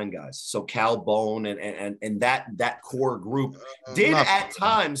defensive line guys. So Cal Bone and that core group did at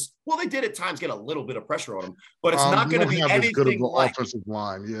times. Well, they did at times get a little bit of pressure on them, but it's not going to be anything like offensive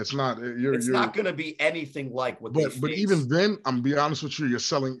line. Yeah, it's not. It's not going to be anything like what. But even then, I'm gonna be honest with you.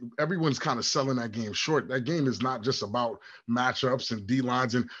 Everyone's kind of selling that game short. That game is not just about matchups and D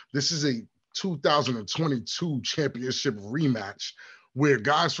lines, and this is a 2022 championship rematch where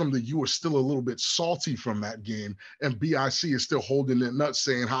guys from the U are still a little bit salty from that game, and BIC is still holding their nuts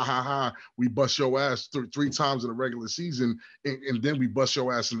saying, ha, ha, ha, we bust your ass three times in the regular season, and then we bust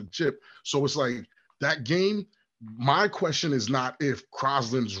your ass in the chip. So it's like that game, my question is not if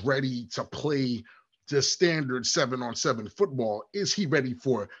Crosland's ready to play just standard 7-on-7 football. Is he ready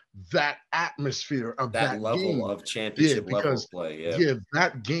for that atmosphere of that level game? of championship level Because, of play?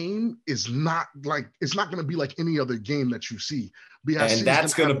 that game is not like, it's not going to be like any other game that you see. BIC and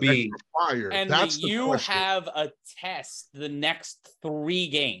that's going to be fire. And that's you have a test the next 3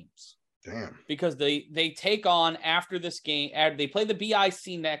 games. Damn. Because they take on after this game, they play the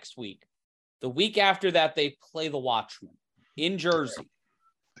BIC next week. The week after that, they play the Watchmen in Jersey.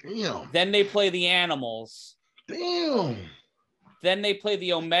 Damn. Then they play the Animals. Damn. Then they play the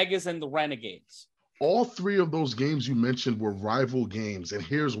Omegas and the Renegades. All 3 of those games you mentioned were rival games, and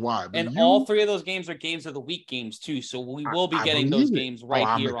here's why. All 3 of those games are games of the week games too, so we will be getting those games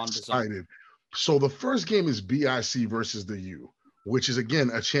right here on the Zone. So the first game is BIC versus the U, which is, again,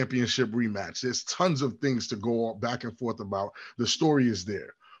 a championship rematch. There's tons of things to go back and forth about. The story is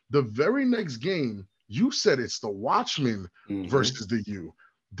there. The very next game, you said it's the Watchmen versus the U.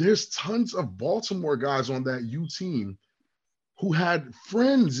 There's tons of Baltimore guys on that U team who had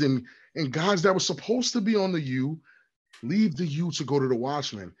friends and guys that were supposed to be on the U leave the U to go to the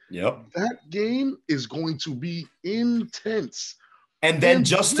Watchmen. Yep. That game is going to be intense. And then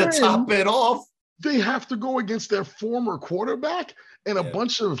just to top it off, they have to go against their former quarterback and a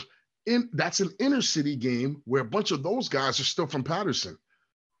bunch of that's an inner city game where a bunch of those guys are still from Patterson.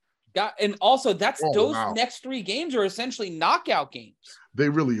 And also that's next 3 games are essentially knockout games. They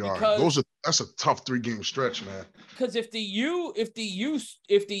really are. That's a tough 3-game stretch, man. Because if the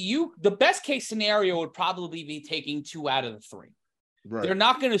best case scenario would probably be taking 2 out of the 3. Right. They're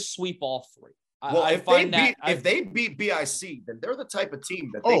not going to sweep all 3. Well, if they beat BIC, then they're the type of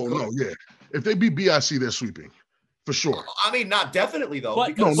team that they If they beat BIC, they're sweeping. For sure. I mean, not definitely though.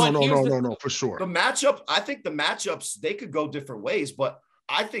 But, no, for sure. The matchup, I think the matchups, they could go different ways, but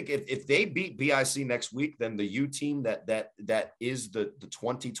I think if they beat BIC next week, then the U team that is the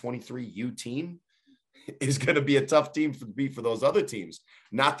 2023 U team is going to be a tough team to beat for those other teams,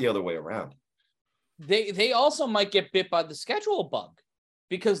 not the other way around. They also might get bit by the schedule bug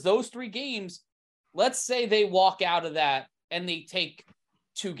because those 3 games, let's say they walk out of that and they take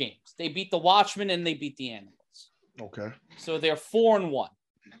 2 games. They beat the Watchmen and they beat the Animals. Okay. So they're 4-1.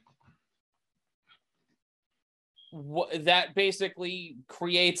 That basically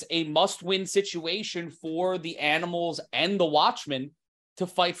creates a must-win situation for the Animals and the Watchmen to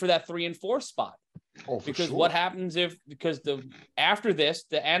fight for that 3 and 4 spot. Because what happens after this,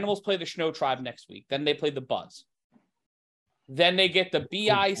 the Animals play the Snow Tribe next week. Then they play the Buzz. Then they get the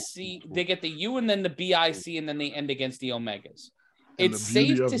BIC, they get the U and then the BIC, and then they end against the Omegas. It's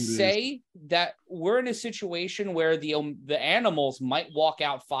safe to say that we're in a situation where the Animals might walk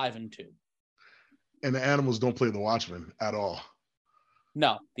out 5-2. And the Animals don't play the Watchmen at all.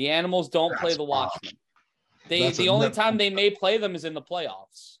 No, the Animals don't play the Watchmen. The only time they may play them is in the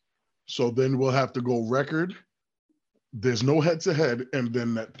playoffs. So then we'll have to go record. There's no head-to-head, and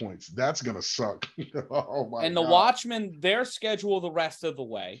then net points. That's going to suck. Oh, my God. And the Watchmen, their schedule the rest of the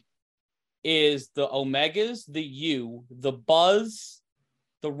way is the Omegas, the U, the Buzz,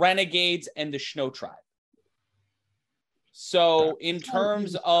 the Renegades, and the Snow Tribe. So in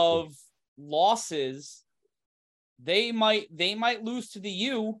terms of losses, they might lose to the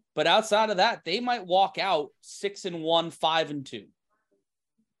U, but outside of that, they might walk out 6-1, 5-2.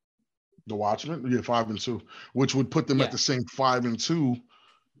 The Watchmen, 5-2, which would put them at the same 5-2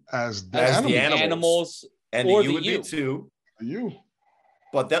 as the Animals, and the U would be 2. The U,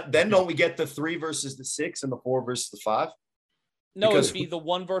 but then don't we get the 3 versus the 6 and the 4 versus the 5? No, it'd be the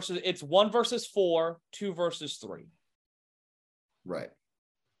 1 versus 4, 2 versus 3. Right.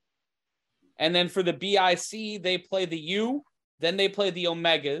 And then for the BIC, they play the U, then they play the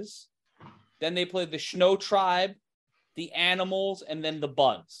Omegas, then they play the Snow Tribe, the Animals, and then the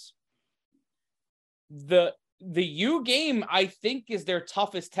Buzz. The U game, I think, is their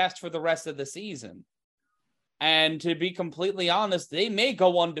toughest test for the rest of the season. And to be completely honest, they may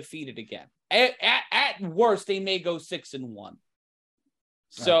go undefeated again. At worst, they may go 6-1.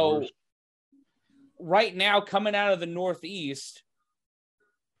 So right now, coming out of the Northeast,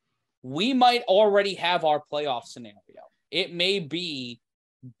 we might already have our playoff scenario. It may be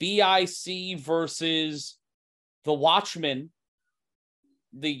BIC versus the Watchmen,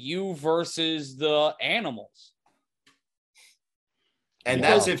 the U versus the Animals. And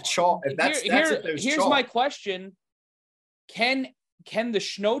that's if chalk. Here's my question: Can the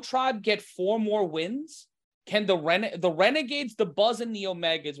Snow Tribe get 4 more wins? Can the Renegades, the Buzz, and the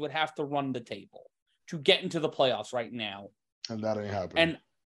Omegas would have to run the table to get into the playoffs right now? And that ain't happening.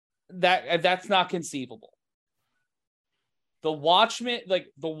 And that's not conceivable. The Watchmen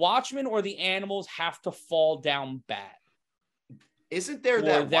or the Animals have to fall down bad. Isn't there for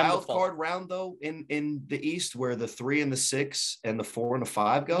that them to wild fall. card round though in the East where the 3 and the 6 and the 4 and the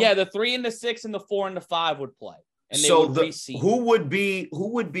 5 go? Yeah, the 3 and the 6 and the 4 and the 5 would play, and they would reseed. Who would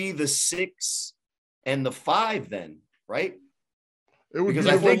be the 6 and the 5 then, right? It would Because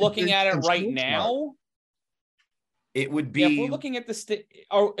be I If we're think looking at it right Snow now, it would be. if we're looking at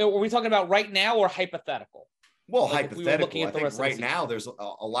are we talking about right now or hypothetical? Well, Like if we were looking hypothetical. at I the think rest of the right season. now there's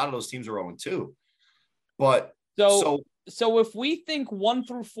a lot of those teams are 0-2. But So if we think 1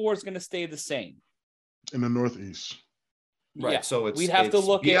 through 4 is going to stay the same, in the Northeast. right, yeah, so we'd have to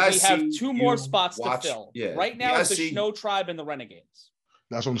look BIC, at. We have 2 more spots watch, to fill. Yeah, Right now, it's the BIC, Snow Tribe and the Renegades.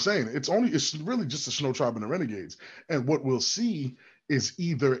 That's what I'm saying. It's really just the Snow Tribe and the Renegades. And what we'll see is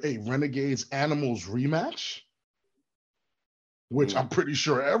either a Renegades Animals rematch, which I'm pretty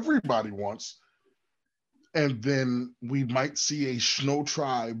sure everybody wants. And then we might see a Snow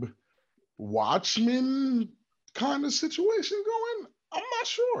Tribe Watchmen kind of situation going. I'm not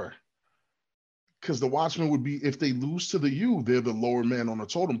sure. Because the Watchmen would be, if they lose to the U, they're the lower man on the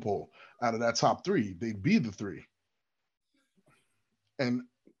totem pole. Out of that top 3, they'd be the 3. And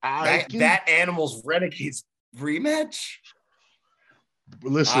that Animals Renegades rematch.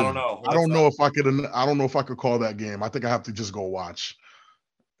 Listen, I don't know. I don't know if I could call that game. I think I have to just go watch.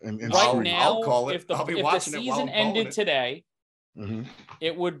 And Right see. now, I'll call it. if the I'll be watching it while season I'm calling ended it. today, Mhm.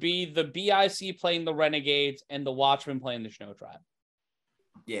 it would be the BIC playing the Renegades and the Watchmen playing the Snow Tribe.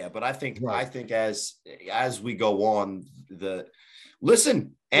 Yeah, but I think Right. as we go on,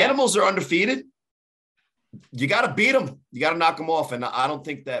 Animals are undefeated. You got to beat them. You got to knock them off. And I don't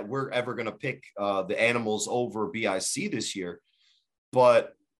think that we're ever going to pick the Animals over BIC this year.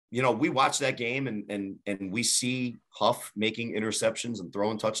 But we watch that game and we see Huff making interceptions and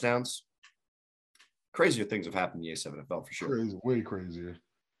throwing touchdowns. Crazier things have happened in the A7FL for sure. Crazy, way crazier.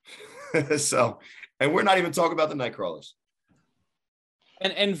 So, and we're not even talking about the Nightcrawlers.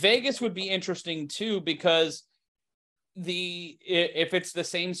 And Vegas would be interesting too, because if it's the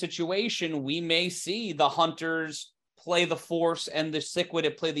same situation, we may see the Hunters play the Force and the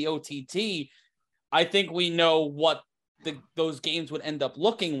Sickwood play the OTT. I think we know what those games would end up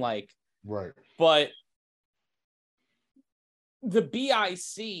looking like. Right. But the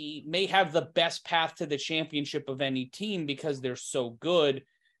BIC may have the best path to the championship of any team because they're so good,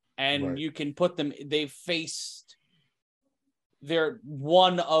 and you can put them. They've faced two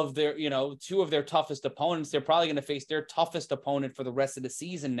of their toughest opponents. They're probably going to face their toughest opponent for the rest of the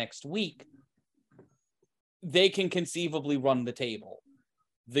season next week. They can conceivably run the table.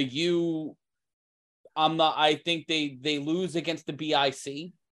 The U, I think they lose against the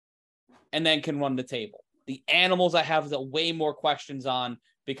BIC and then can run the table. The Animals, I have way more questions on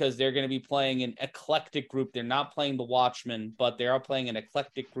because they're going to be playing an eclectic group. They're not playing the Watchmen, but they are playing an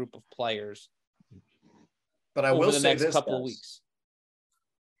eclectic group of players. But I will say this, couple of weeks.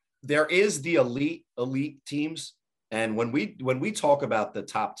 There is the elite teams. And when we talk about the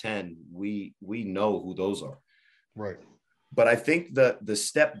top 10, we know who those are. Right. But I think the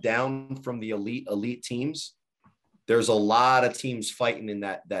step down from the elite teams, there's a lot of teams fighting in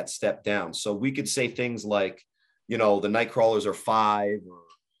that step down. So we could say things like, the Nightcrawlers are 5, or,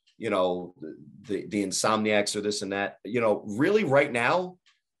 the Insomniacs or this and that. Really right now,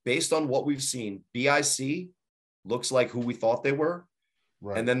 based on what we've seen, BIC looks like who we thought they were.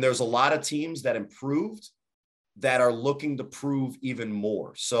 Right. And then there's a lot of teams that improved that are looking to prove even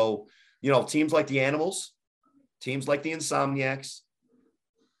more. So, teams like the Animals, teams like the Insomniacs,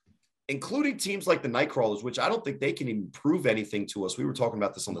 including teams like the Nightcrawlers, which I don't think they can even prove anything to us. We were talking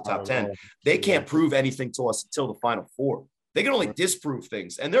about this on the top 10. They can't prove anything to us until the Final Four. They can only disprove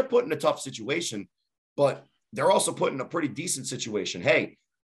things. And they're put in a tough situation, but they're also put in a pretty decent situation. Hey,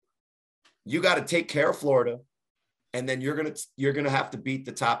 you got to take care of Florida, and then you're gonna have to beat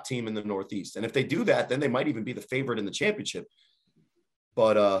the top team in the Northeast. And if they do that, then they might even be the favorite in the championship.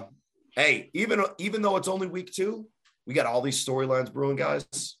 But hey, even though it's only week 2, we got all these storylines brewing,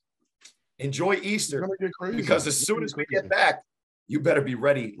 guys. Enjoy Easter, because as soon as we get back, you better be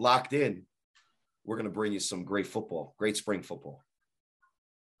ready, locked in. We're going to bring you some great football, great spring football.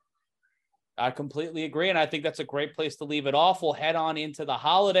 I completely agree, and I think that's a great place to leave it off. We'll head on into the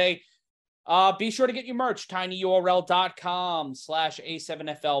holiday. Be sure to get your merch,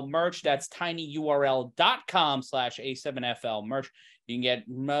 tinyurl.com/A7FL merch. That's tinyurl.com/A7FL merch. You can get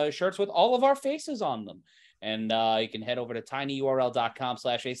shirts with all of our faces on them. And you can head over to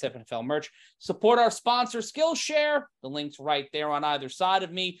tinyurl.com/A7FL merch. Support our sponsor, Skillshare. The link's right there on either side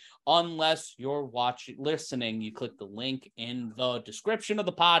of me. Unless you're listening, you click the link in the description of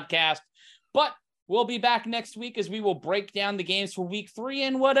the podcast. But we'll be back next week as we will break down the games for week 3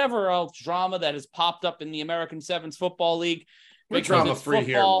 and whatever else drama that has popped up in the American Sevens Football League. We're drama free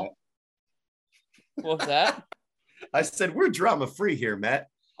here, Matt. What was that? I said we're drama free here, Matt.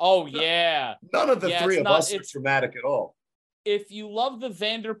 Oh, yeah. None of the three of us are dramatic at all. If you love the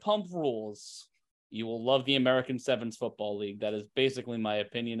Vanderpump Rules, you will love the American Sevens Football League. That is basically my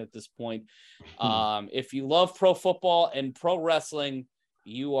opinion at this point. If you love pro football and pro wrestling,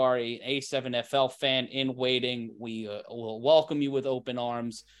 you are an A7FL fan in waiting. We will welcome you with open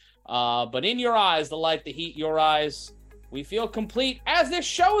arms. But in your eyes, the light, the heat, your eyes, we feel complete as this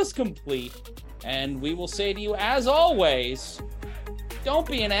show is complete. And we will say to you, as always, don't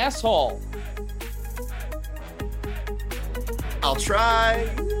be an asshole. I'll try.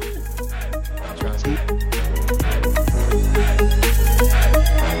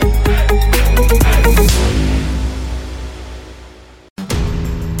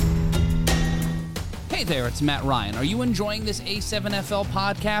 Hey there, it's Matt Ryan. Are you enjoying this A7FL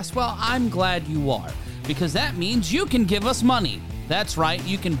podcast? Well, I'm glad you are, because that means you can give us money. That's right,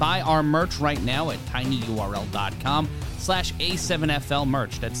 you can buy our merch right now at tinyurl.com/A7FL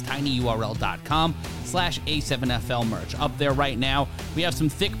merch. That's tinyurl.com/A7FL merch. Up there right now, we have some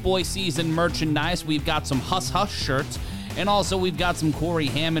Thick Boy season merchandise. We've got some Huss Huss shirts. And also, we've got some Corey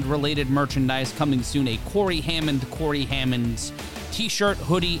Hammond-related merchandise coming soon. A Corey Hammond's t-shirt,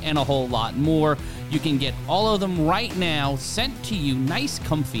 hoodie, and a whole lot more. You can get all of them right now sent to you nice,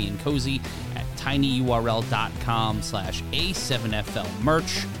 comfy, and cozy at tinyurl.com/A7FL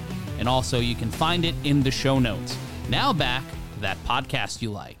merch. And also, you can find it in the show notes. Now back to that podcast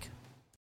you like.